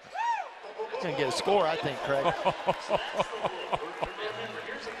 He's gonna get a score, I think, Craig.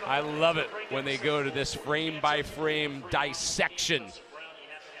 I love it when they go to this frame-by-frame dissection.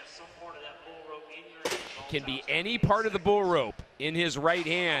 It can be any part of the bull rope in his right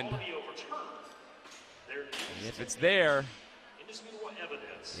hand. And if it's there,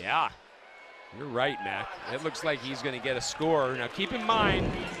 yeah, you're right, Mac. It looks like he's going to get a score. Now, keep in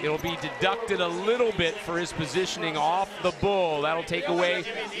mind, it'll be deducted a little bit for his positioning off the bull. That'll take away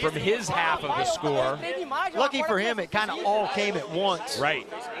from his half of the score. Lucky for him, it kind of all came at once. Right.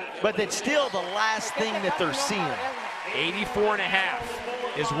 But it's still the last thing that they're seeing.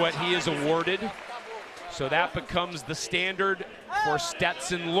 84.5 is what he is awarded. So that becomes the standard for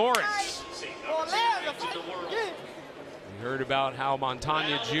Stetson Lawrence. We heard about how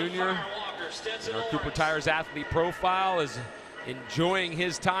Montagna Jr., our Cooper Tires athlete profile, is enjoying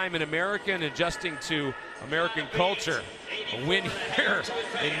his time in America and adjusting to American culture. A win here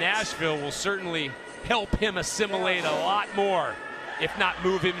in Nashville will certainly help him assimilate a lot more, if not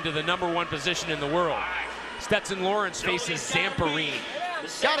move him to the #1 position in the world. Stetson Lawrence faces Zamperini.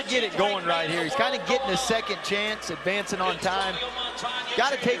 Got to get it going right here. He's kind of getting a second chance, advancing on time.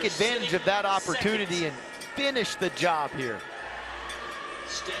 Got to take advantage of that opportunity and finish the job here.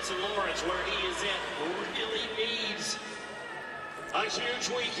 Stetson Lawrence, where he is in, really needs a huge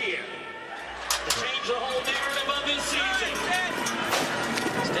week here to change the whole narrative of this season.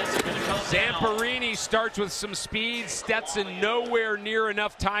 Zamperini starts with some speed. Stetson nowhere near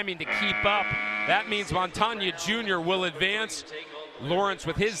enough timing to keep up. That means Montagna Jr. will advance. Lawrence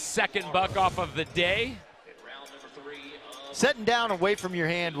with his second buck off of the day. Setting down away from your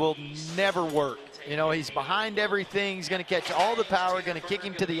hand will never work. You know, he's behind everything. He's going to catch all the power, going to kick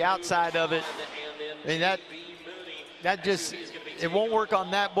him to the outside of it. And that just, it won't work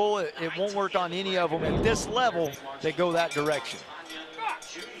on that bull. It won't work on any of them at this level that go that direction.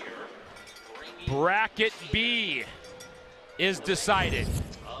 Bracket B is decided.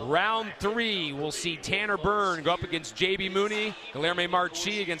 Round 3, we'll see Tanner Byrne go up against J.B. Mooney, Guilherme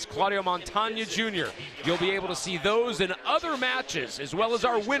Marchi against Claudio Montagna Jr. You'll be able to see those and other matches, as well as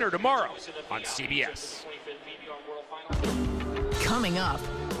our winner tomorrow on CBS. Coming up,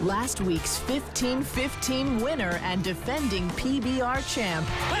 last week's 15-15 winner and defending PBR champ.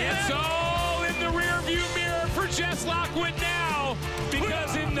 It's all in the rearview mirror for Jess Lockwood now,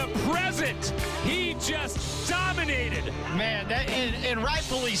 because in the present, he just dominated. Man, and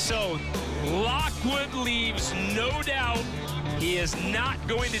rightfully so. Lockwood leaves no doubt he is not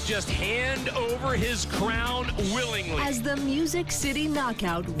going to just hand over his crown willingly. As the Music City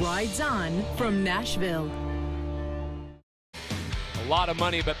Knockout rides on from Nashville. A lot of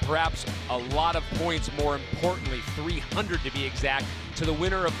money, but perhaps a lot of points, more importantly, 300 to be exact, to the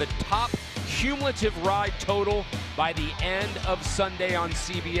winner of the top cumulative ride total by the end of Sunday on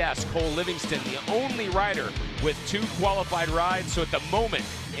CBS. Cole Livingston, the only rider with 2 qualified rides, so at the moment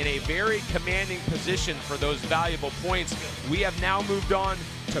in a very commanding position for those valuable points. We have now moved on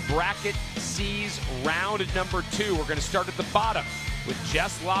to Bracket C's round number 2. We're going to start at the bottom with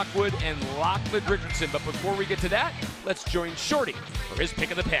Jess Lockwood and Lachlan Richardson. But before we get to that, let's join Shorty for his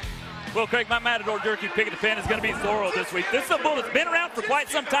pick of the pen. Well, Craig, my Matador Jerky pick of the pen is going to be Zorro this week. This is a bull that's been around for quite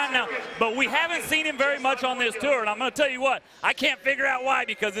some time now, but we haven't seen him very much on this tour. And I'm going to tell you what, I can't figure out why,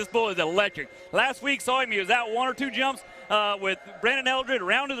 because this bull is electric. Last week saw him, he was out 1 or 2 jumps with Brandon Eldred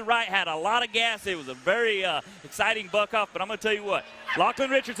around to the right, had a lot of gas. It was a very exciting buck off, but I'm going to tell you what, Lachlan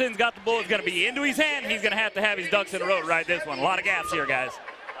Richardson's got the bull. It's going to be into his hand. He's going to have his ducks in a row to ride this one. A lot of gas here, guys.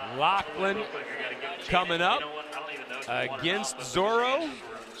 Lachlan coming up against Zorro.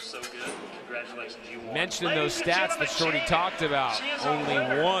 Mentioning those stats that Shorty talked about, only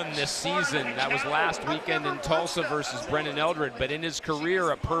 1 this season. That was last weekend in Tulsa versus Brendan Eldred, but in his career,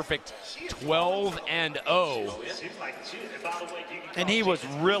 a perfect 12-0. And he was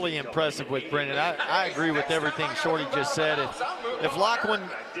really impressive with Brendan. I agree with everything Shorty just said. If Lachlan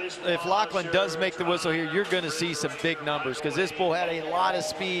does make the whistle here, you're going to see some big numbers, because this bull had a lot of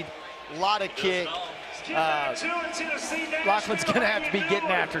speed, a lot of kick. Lachlan's going to have to be getting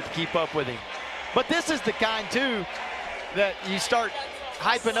after it to keep up with him. But this is the kind, too, that you start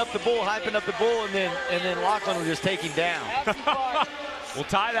hyping up the bull, and then Lachlan will just take him down. Well,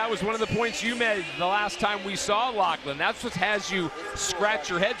 Ty, that was one of the points you made the last time we saw Lachlan. That's what has you scratch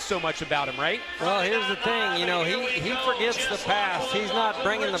your head so much about him, right? Well, here's the thing, you know, he forgets the past. He's not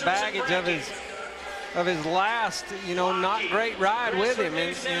bringing the baggage of his last, you know, not great ride with him,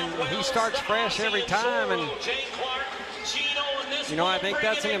 and he starts fresh every time. And you know, I think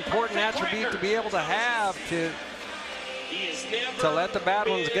that's an important attribute to be able to have, to let the bad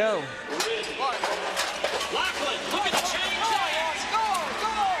ones go.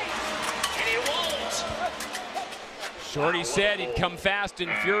 Shorty said he'd come fast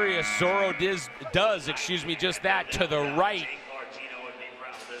and furious. Zorro does just that to the right.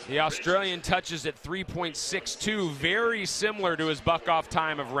 The Australian touches at 3.62, very similar to his buck-off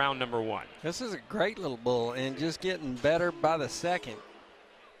time of round number 1. This is a great little bull, and just getting better by the second.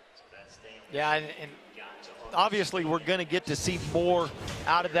 Yeah, and obviously we're going to get to see more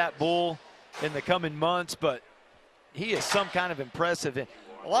out of that bull in the coming months, but he is some kind of impressive. And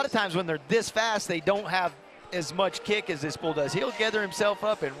a lot of times when they're this fast, they don't have as much kick as this bull does. He'll gather himself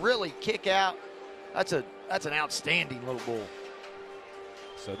up and really kick out. That's an outstanding little bull.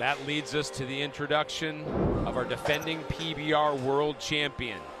 So that leads us to the introduction of our defending PBR world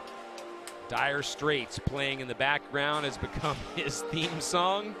champion. Dire Straits playing in the background has become his theme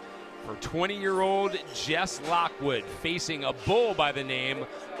song for 20-year-old Jess Lockwood, facing a bull by the name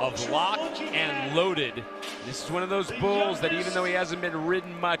of Lock and Loaded. This is one of those bulls that, even though he hasn't been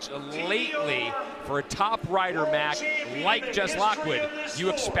ridden much lately, for a top rider, Mac, like Jess Lockwood, you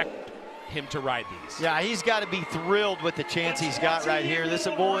expect him to ride these. Yeah, he's got to be thrilled with the chance he's got right here. This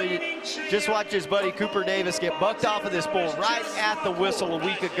boy, just watch his buddy Cooper Davis get bucked off of this bull right at the whistle a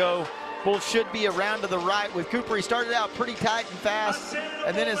week ago. Bull should be around to the right with Cooper. He started out pretty tight and fast,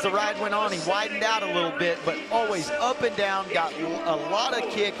 and then as the ride went on, he widened out a little bit, but always up and down, got a lot of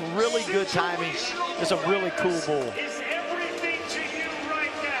kick, really good timing. It's a really cool bull.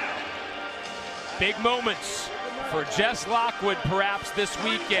 Big moments for Jess Lockwood perhaps this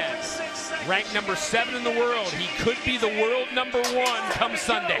weekend. Ranked number 7 in the world. He could be the world number 1 come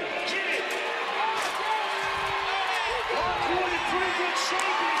Sunday.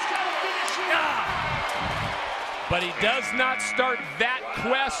 But he does not start that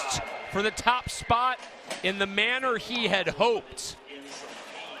quest for the top spot in the manner he had hoped.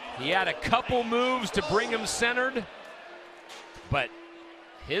 He had a couple moves to bring him centered, but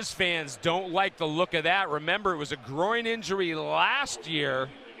his fans don't like the look of that. Remember, it was a groin injury last year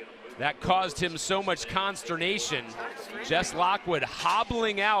that caused him so much consternation. Jess Lockwood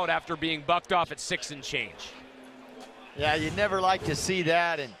hobbling out after being bucked off at 6 and change. Yeah, you never like to see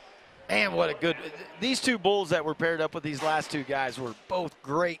that, and man, what a good, these two bulls that were paired up with these last two guys were both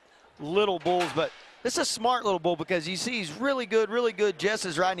great little bulls, but this is a smart little bull because you see he's really good, really good. Jess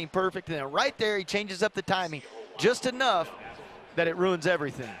is riding him perfect, and then right there he changes up the timing just enough that it ruins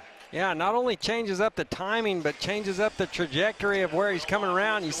everything. Yeah, not only changes up the timing, but changes up the trajectory of where he's coming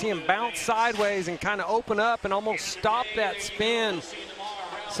around. You see him bounce sideways and kind of open up and almost stop that spin.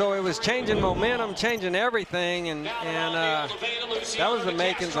 So it was changing momentum, changing everything, and that was the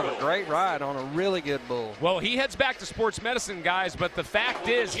makings of a great ride on a really good bull. Well, he heads back to sports medicine, guys, but the fact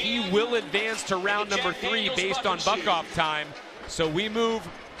is he will advance to round number 3 based on buck-off time. So we move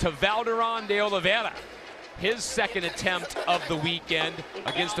to Valderon de Oliveira, his second attempt of the weekend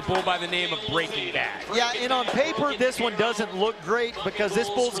against a bull by the name of Breaking Bad. Yeah, and on paper, this one doesn't look great because this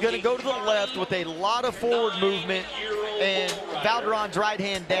bull's going to go to the left with a lot of forward movement and Valderon's right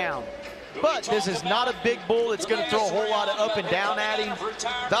hand down. But this is not a big bull. It's going to throw a whole lot of up and down at him.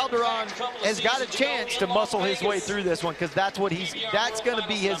 Valderon has got a chance to muscle his way through this one because that's going to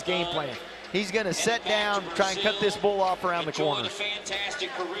be his game plan. He's going to set down, try and cut this bull off around the corner.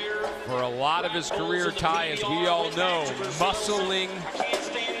 For a lot of his career, Ty, as we all know, muscling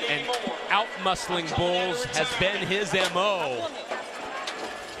and out-muscling bulls has been his MO.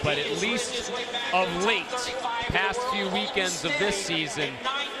 But at least of late, past few weekends of this season,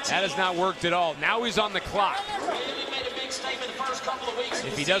 that has not worked at all. Now he's on the clock.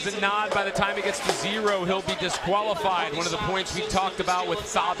 If he doesn't nod by the time he gets to 0, he'll be disqualified. One of the points we talked about with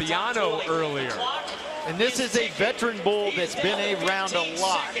Fabiano earlier. And this is a veteran bull that's been around a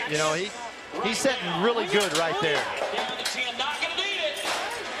lot. You know, he's setting really good right there.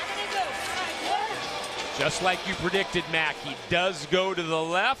 Just like you predicted, Mac, he does go to the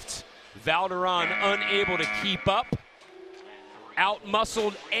left. Valderon unable to keep up.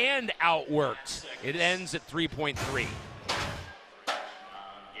 Out-muscled and outworked. It ends at 3.3.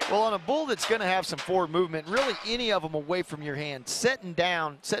 Well, on a bull that's going to have some forward movement, really any of them away from your hand, setting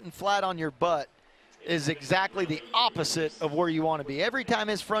down, setting flat on your butt is exactly the opposite of where you want to be. Every time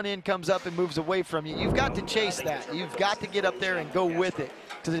his front end comes up and moves away from you, you've got to chase that. You've got to get up there and go with it.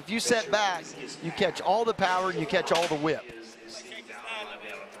 Because if you set back, you catch all the power and you catch all the whip.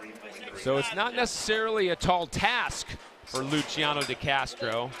 So it's not necessarily a tall task for Luciano De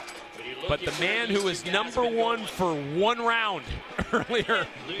Castro, but the man who was number 1 for 1 round earlier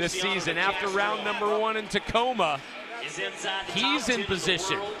this season, after round number 1 in Tacoma, he's in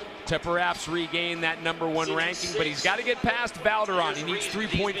position to perhaps regain that number 1 ranking, but he's got to get past Valderon. He needs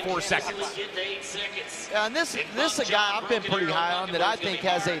 3.4 seconds. And this is a guy I've been pretty high on that I think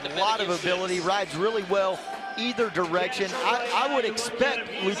has a lot of ability, rides really well either direction. I would expect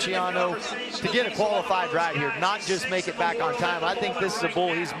Luciano to get a qualified ride here, not just make it back on time. I think this is a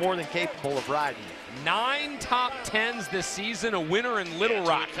bull he's more than capable of riding. 9 top 10s this season, a winner in Little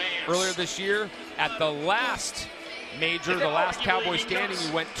Rock earlier this year. At the last major, the last Cowboy Standing, he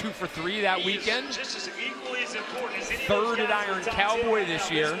went 2 for 3 that weekend. 3rd at Iron Cowboy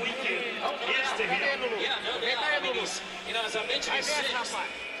this year. As I mentioned,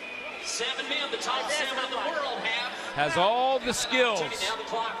 7 men, the top 7 in the world has all the skills,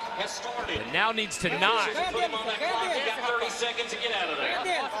 but now needs to nod. Put him on that clock. We got 30 seconds to get out of there.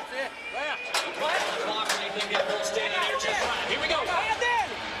 Here we go.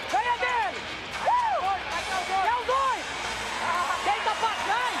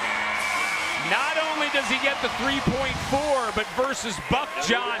 Not only does he get the 3.4, but versus Buck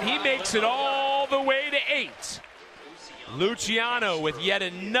John, he makes it all the way to 8. Luciano with yet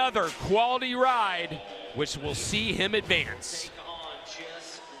another quality ride, which will see him advance.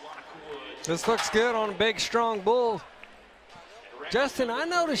 This looks good on a big, strong bull. Justin, I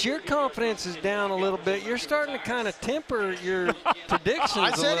notice your confidence is down a little bit. You're starting to kind of temper your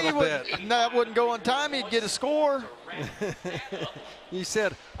predictions a little bit. That wouldn't go on time. He'd get a score. You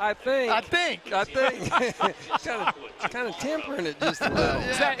said, I think. I think. kind of tempering it just a little.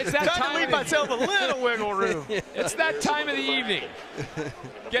 It's that trying to leave myself a little wiggle room. It's that time of the evening.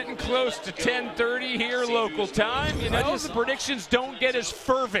 Getting close to 10:30 here local time. You know, the predictions don't get as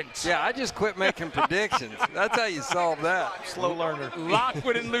fervent. Yeah, I just quit making predictions. That's how you solve that. Slow learner.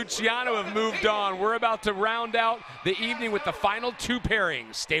 Lockwood and Luciano have moved on. We're about to round out the evening with the final 2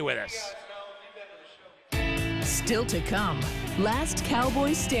 pairings. Stay with us. Still to come, last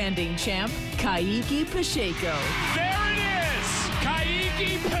Cowboy standing champ, Kaique Pacheco. There it is!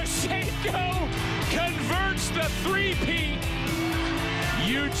 Kaique Pacheco converts the 3-peat.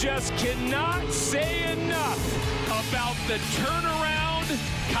 You just cannot say enough about the turnaround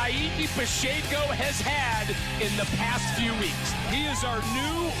Kaique Pacheco has had in the past few weeks. He is our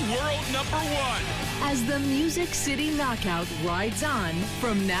new world #1. As the Music City Knockout rides on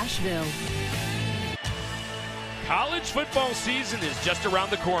from Nashville. College football season is just around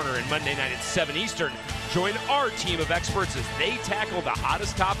the corner, and Monday night at 7 Eastern, join our team of experts as they tackle the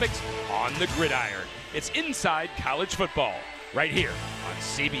hottest topics on the gridiron. It's Inside College Football, right here on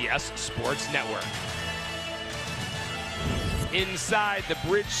CBS Sports Network. Inside the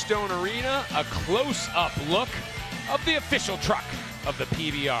Bridgestone Arena, a close-up look of the official truck of the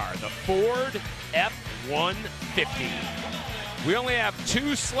PBR, the Ford F-150. We only have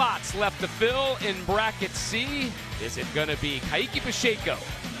 2 slots left to fill in bracket C. Is it going to be Kaique Pacheco,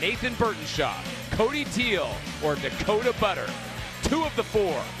 Nathan Burtonshaw, Cody Teal, or Dakota Butter? 2 of the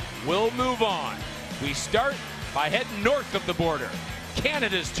 4 will move on. We start by heading north of the border.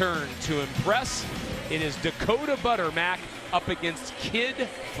 Canada's turn to impress. It is Dakota Butter, Mac, up against Kid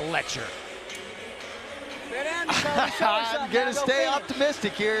Fletcher. I'm going to stay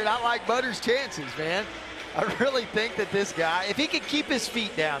optimistic here, and I like Butter's chances, man. I really think that this guy, if he can keep his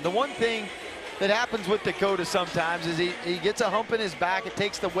feet down, the one thing that happens with Dakota sometimes is he gets a hump in his back, it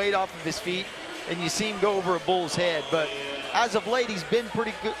takes the weight off of his feet, and you see him go over a bull's head. But as of late, he's been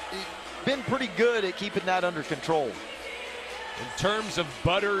pretty good at keeping that under control. In terms of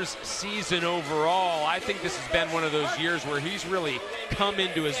Butter's season overall, I think this has been one of those years where he's really come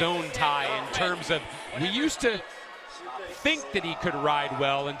into his own tie in terms of, we used to think that he could ride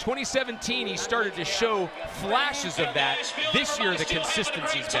well. In 2017, he started to show flashes of that. This year, the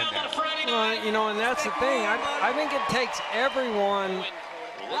consistency's been there. You know, and that's the thing. I think it takes everyone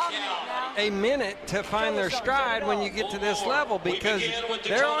a minute to find their stride when you get to this level, because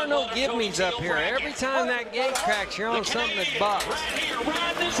there are no give-me's up here. Every time that gate cracks, you're on something that bucks.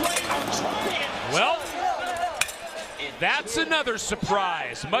 Well, that's another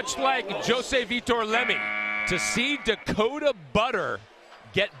surprise, much like Jose Vitor Lemi. To see Dakota Butter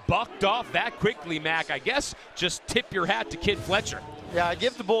get bucked off that quickly, Mac, I guess just tip your hat to Kid Fletcher. Yeah, I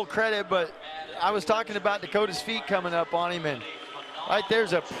give the bull credit, but I was talking about Dakota's feet coming up on him, and right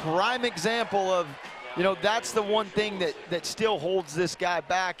there's a prime example of, you know, that's the one thing that still holds this guy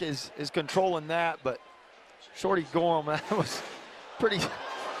back is controlling that. But Shorty Gorham, that was pretty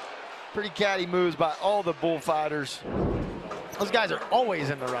catty moves by all the bullfighters. Those guys are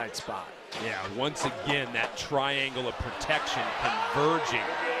always in the right spot. Yeah, once again, that triangle of protection converging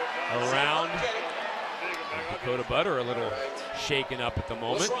around. Dakota Butter a little shaken up at the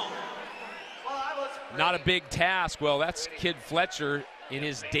moment. Not a big task. Well, that's Kid Fletcher in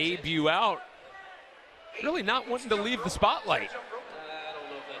his debut out. Really not wanting to leave the spotlight.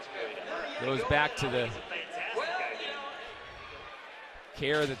 Goes back to the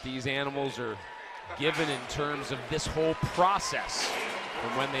care that these animals are given in terms of this whole process.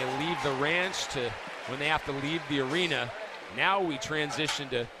 From when they leave the ranch to when they have to leave the arena. Now we transition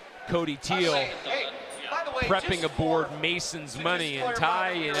to Cody Teal prepping aboard Mason's Money, and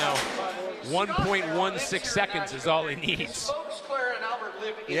Ty, you know, 1.16 seconds is all he needs.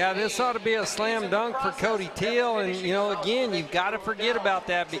 Yeah, this ought to be a slam dunk for Cody Teal, and you know, again, you've got to forget about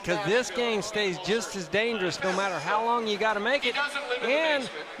that, because this game stays just as dangerous no matter how long you got to make it. And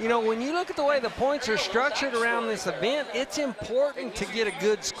you know, when you look at the way the points are structured around this event, it's important to get a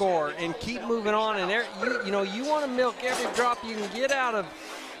good score and keep moving on. And there, you know, you want to milk every drop you can get out of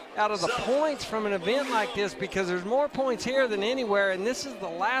the points from an event like this, because there's more points here than anywhere, and this is the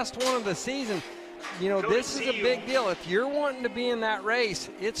last one of the season. You know, this is a big deal. If you're wanting to be in that race,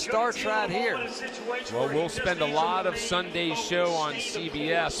 it starts right here. Well, we'll spend a lot of Sunday's show on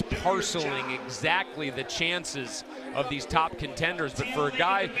CBS parceling exactly the chances of these top contenders. But for a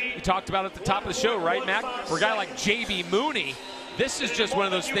guy we talked about at the top of the show, right, Mac? For a guy like J.B. Mooney, this is just one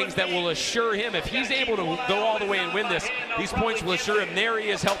of those things that will assure him, if he's able to go all the way and win this, these points will assure him. There he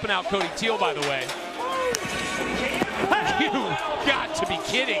is helping out Cody Teal, by the way. You got to be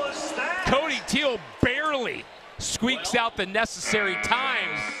kidding. Cody Teal barely squeaks out the necessary time,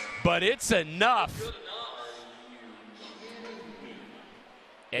 but it's enough.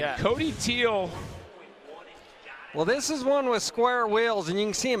 And Cody Teal. Well, this is one with square wheels, and you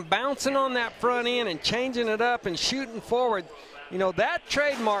can see him bouncing on that front end and changing it up and shooting forward. You know, that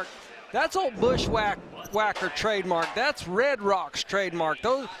trademark, that's old Bushwhacker trademark. That's Red Rock's trademark.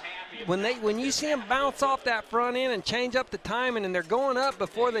 Those, when you see them bounce off that front end and change up the timing, and they're going up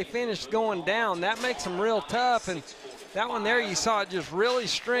before they finish going down, that makes them real tough. And that one there, you saw it just really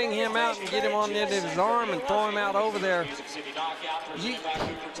string him out and get him on the end of his arm and throw him out over there. You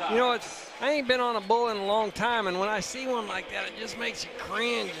know, I ain't been on a bull in a long time, and when I see one like that, it just makes you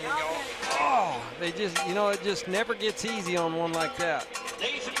cringe and go, oh, they just, you know, it just never gets easy on one like that.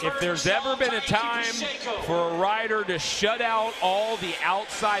 If there's ever been a time for a rider to shut out all the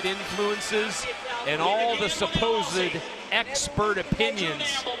outside influences and all the supposed expert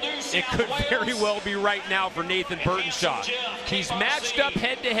opinions, it could very well be right now for Nathan Burtonshaw. He's matched up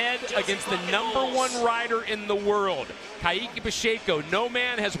head-to-head against the #1 rider in the world, Kaique Pacheco. No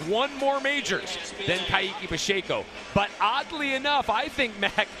man has won more majors than Kaique Pacheco. But oddly enough, I think,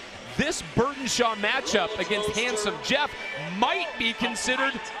 Mac, this Burtonshaw matchup against Handsome Jeff might be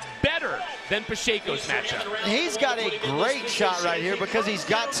considered better than Pacheco's matchup. He's got a great shot right here because he's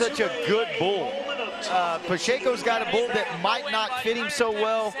got such a good bull. Pacheco's got a bull that might not fit him so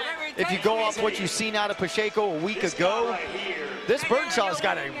well. If you go off what you've seen out of Pacheco a week ago, this Burnshaw's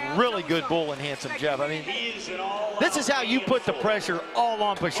got a really good bull in Handsome Jeff. I mean, this is how you put the pressure all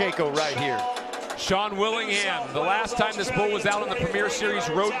on Pacheco right here. Sean Willingham, the last time this bull was out on the Premier Series,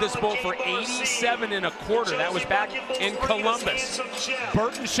 rode this bull for 87 1/4. That was back in Columbus.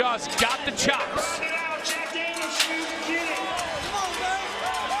 Burtonshaw's got the chops.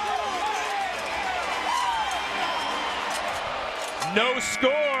 No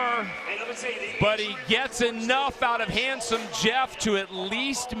score, but he gets enough out of Handsome Jeff to at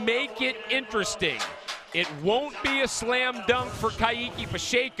least make it interesting. It won't be a slam dunk for Kaique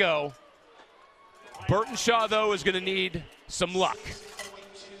Pacheco. Burtonshaw, though, is going to need some luck.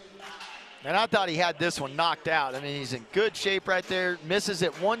 And I thought he had this one knocked out. I mean, he's in good shape right there. Misses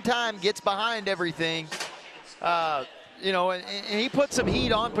it one time, gets behind everything. You know, and he put some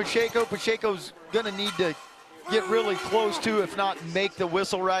heat on Pacheco. Pacheco's going to need to get really close to, if not make the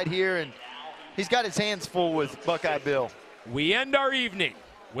whistle right here. And he's got his hands full with Buckeye Bill. We end our evening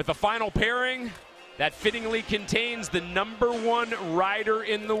with a final pairing that fittingly contains the #1 rider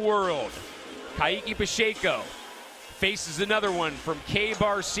in the world. Kaique Pacheco faces another one from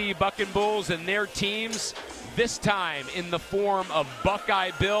K-Bar C Bucking Bulls and their teams, this time in the form of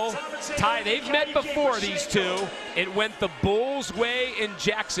Buckeye Bill. Ty, they've met before, these two. It went the Bulls' way in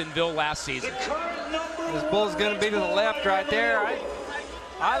Jacksonville last season. This bull's going to be to the left right there.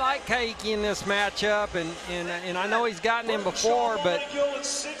 I like Kaique in this matchup, and I know he's gotten him before, but,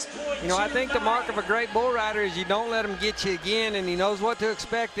 you know, I think the mark of a great bull rider is you don't let him get you again, and he knows what to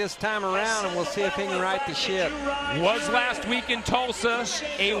expect this time around, and we'll see if he can right the ship. Was last week in Tulsa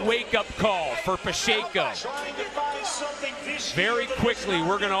a wake-up call for Pacheco. Very quickly,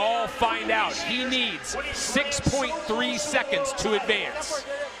 we're going to all find out. He needs 6.3 seconds to advance.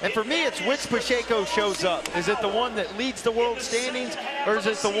 And for me, it's which Pacheco shows up. Is it the one that leads the world standings, or is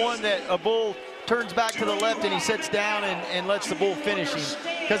it the one that a bull turns back to the left and he sits down and lets the bull finish him?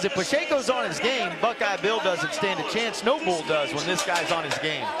 Because if Pacheco's on his game, Buckeye Bill doesn't stand a chance. No bull does when this guy's on his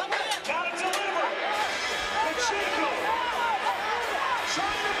game.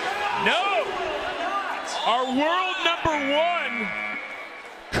 No! Our world #1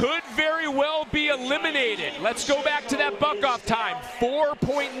 could very well be eliminated. Let's go back to that buck-off time,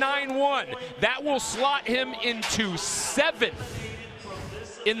 4.91. That will slot him into 7th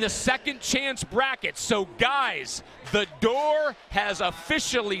in the second chance bracket. So guys, the door has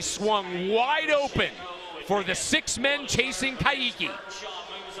officially swung wide open for the 6 men chasing Kaique.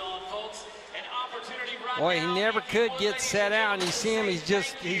 Boy, he never could get set out, and you see him,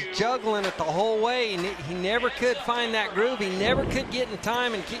 he's juggling it the whole way, and he never could find that groove. He never could get in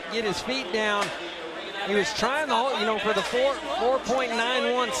time and get his feet down. He was trying the whole, you know, for the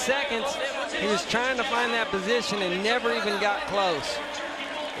 4.91 seconds, he was trying to find that position and never even got close.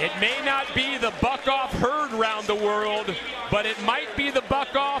 It may not be the buck-off heard round the world, but it might be the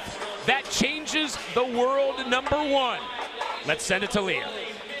buck-off that changes the world #1. Let's send it to Leah.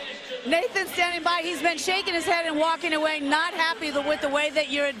 Nathan standing by. He's been shaking his head and walking away, not happy with the way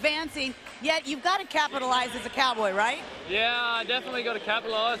that you're advancing. Yet you've got to capitalize as a Cowboy, right? Yeah, I definitely got to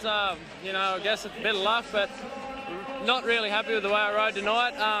capitalize. You know, I guess it's a bit of luck, but not really happy with the way I rode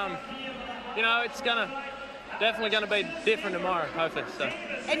tonight. You know, it's definitely gonna be different tomorrow, hopefully. So.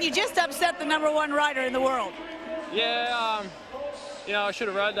 And you just upset the #1 rider in the world. Yeah, you know, I should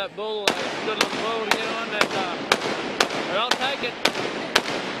have rode that bull, good little bull to get on that, but I'll take it.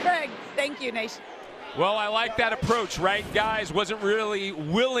 Craig, thank you, Nation. Well, I like that approach, right? Guys wasn't really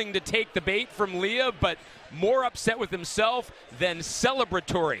willing to take the bait from Leah, but more upset with himself than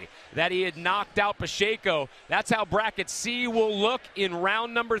celebratory that he had knocked out Pacheco. That's how bracket C will look in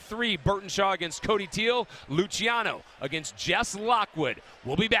round number 3. Burtonshaw against Cody Teal, Luciano against Jess Lockwood.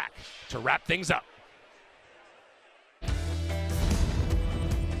 We'll be back to wrap things up.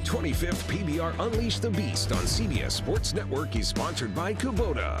 25th PBR Unleash the Beast on CBS Sports Network is sponsored by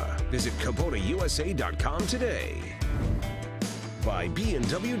Kubota. Visit KubotaUSA.com today. By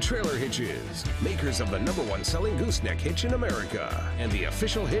B&W Trailer Hitches, makers of the #1 selling gooseneck hitch in America and the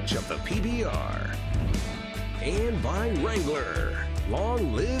official hitch of the PBR. And by Wrangler.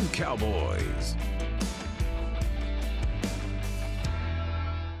 Long live Cowboys.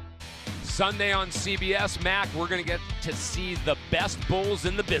 Sunday on CBS, Mac, we're going to get to see the best bulls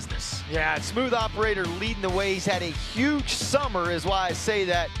in the business. Yeah, Smooth Operator leading the way. He's had a huge summer is why I say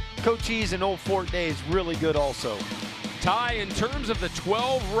that. Cochise and Old Fort Day is really good also. Ty, in terms of the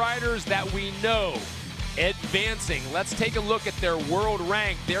 12 riders that we know advancing, let's take a look at their world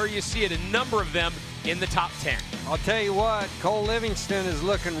rank. There you see it, a number of them in the top 10. I'll tell you what, Cole Livingston is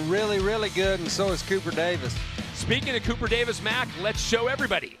looking really, really good, and so is Cooper Davis. Speaking of Cooper Davis, Mac, let's show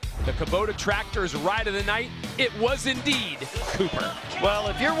everybody the Kubota Tractor's ride of the night. It was indeed Cooper. Well,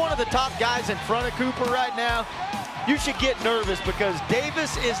 if you're one of the top guys in front of Cooper right now, you should get nervous because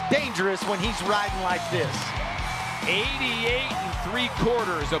Davis is dangerous when he's riding like this. 88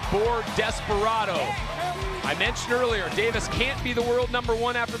 3/4 aboard Desperado. I mentioned earlier, Davis can't be the world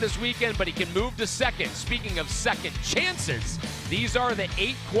 #1 after this weekend, but he can move to second. Speaking of second chances, these are the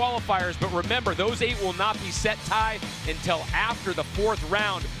 8 qualifiers, but remember, those 8 will not be set tie until after the 4th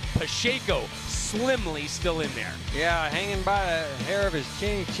round. Pacheco slimly still in there. Yeah, hanging by the hair of his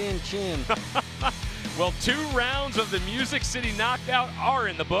chin. Well, 2 rounds of the Music City Knockout are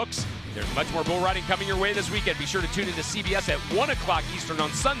in the books. There's much more bull riding coming your way this weekend. Be sure to tune into CBS at 1 o'clock Eastern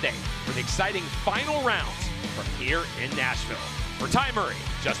on Sunday for the exciting final rounds from here in Nashville. For Ty Murray,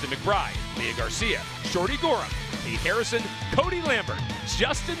 Justin McBride, Leah Garcia, Shorty Gorham, Pete Harrison, Cody Lambert,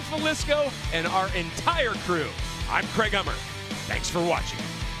 Justin Falisco, and our entire crew, I'm Craig Hummer. Thanks for watching.